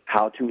church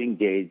how to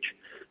engage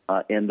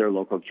in their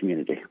local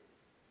community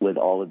with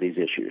all of these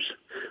issues.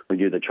 We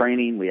do the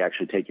training. We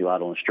actually take you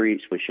out on the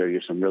streets. We show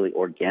you some really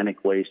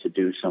organic ways to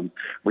do some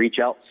reach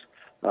outs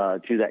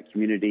to that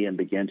community and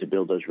begin to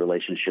build those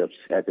relationships.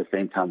 At the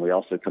same time, we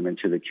also come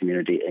into the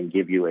community and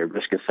give you a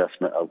risk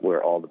assessment of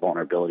where all the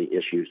vulnerability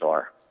issues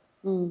are.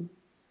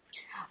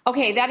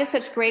 Okay, that is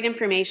such great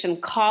information.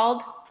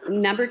 Called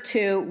number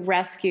 2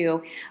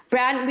 Rescue.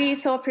 Brad, we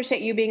so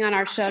appreciate you being on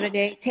our show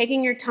today,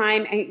 taking your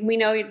time. And we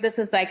know this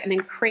is like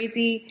an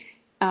crazy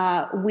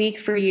week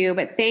for you,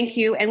 but thank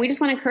you. And we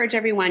just want to encourage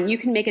everyone, you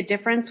can make a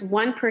difference.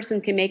 One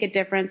person can make a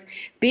difference.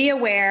 Be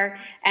aware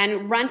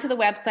and run to the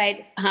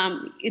website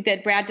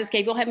that Brad just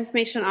gave. We'll have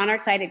information on our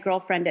site at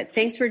Girlfriend It.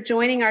 Thanks for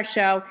joining our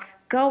show.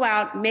 Go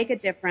out, make a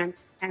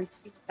difference, and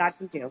see what God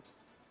can do.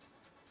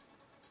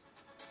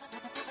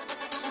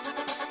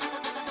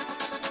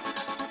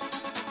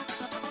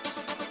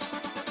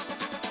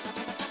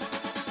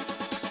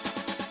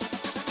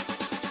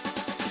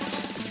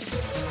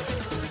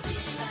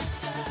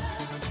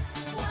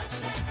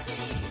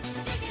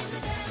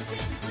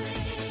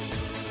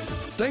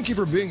 Thank you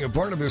for being a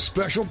part of this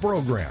special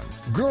program,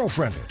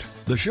 Girlfriend It,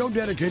 the show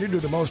dedicated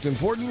to the most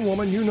important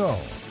woman you know,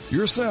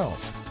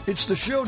 yourself. It's the show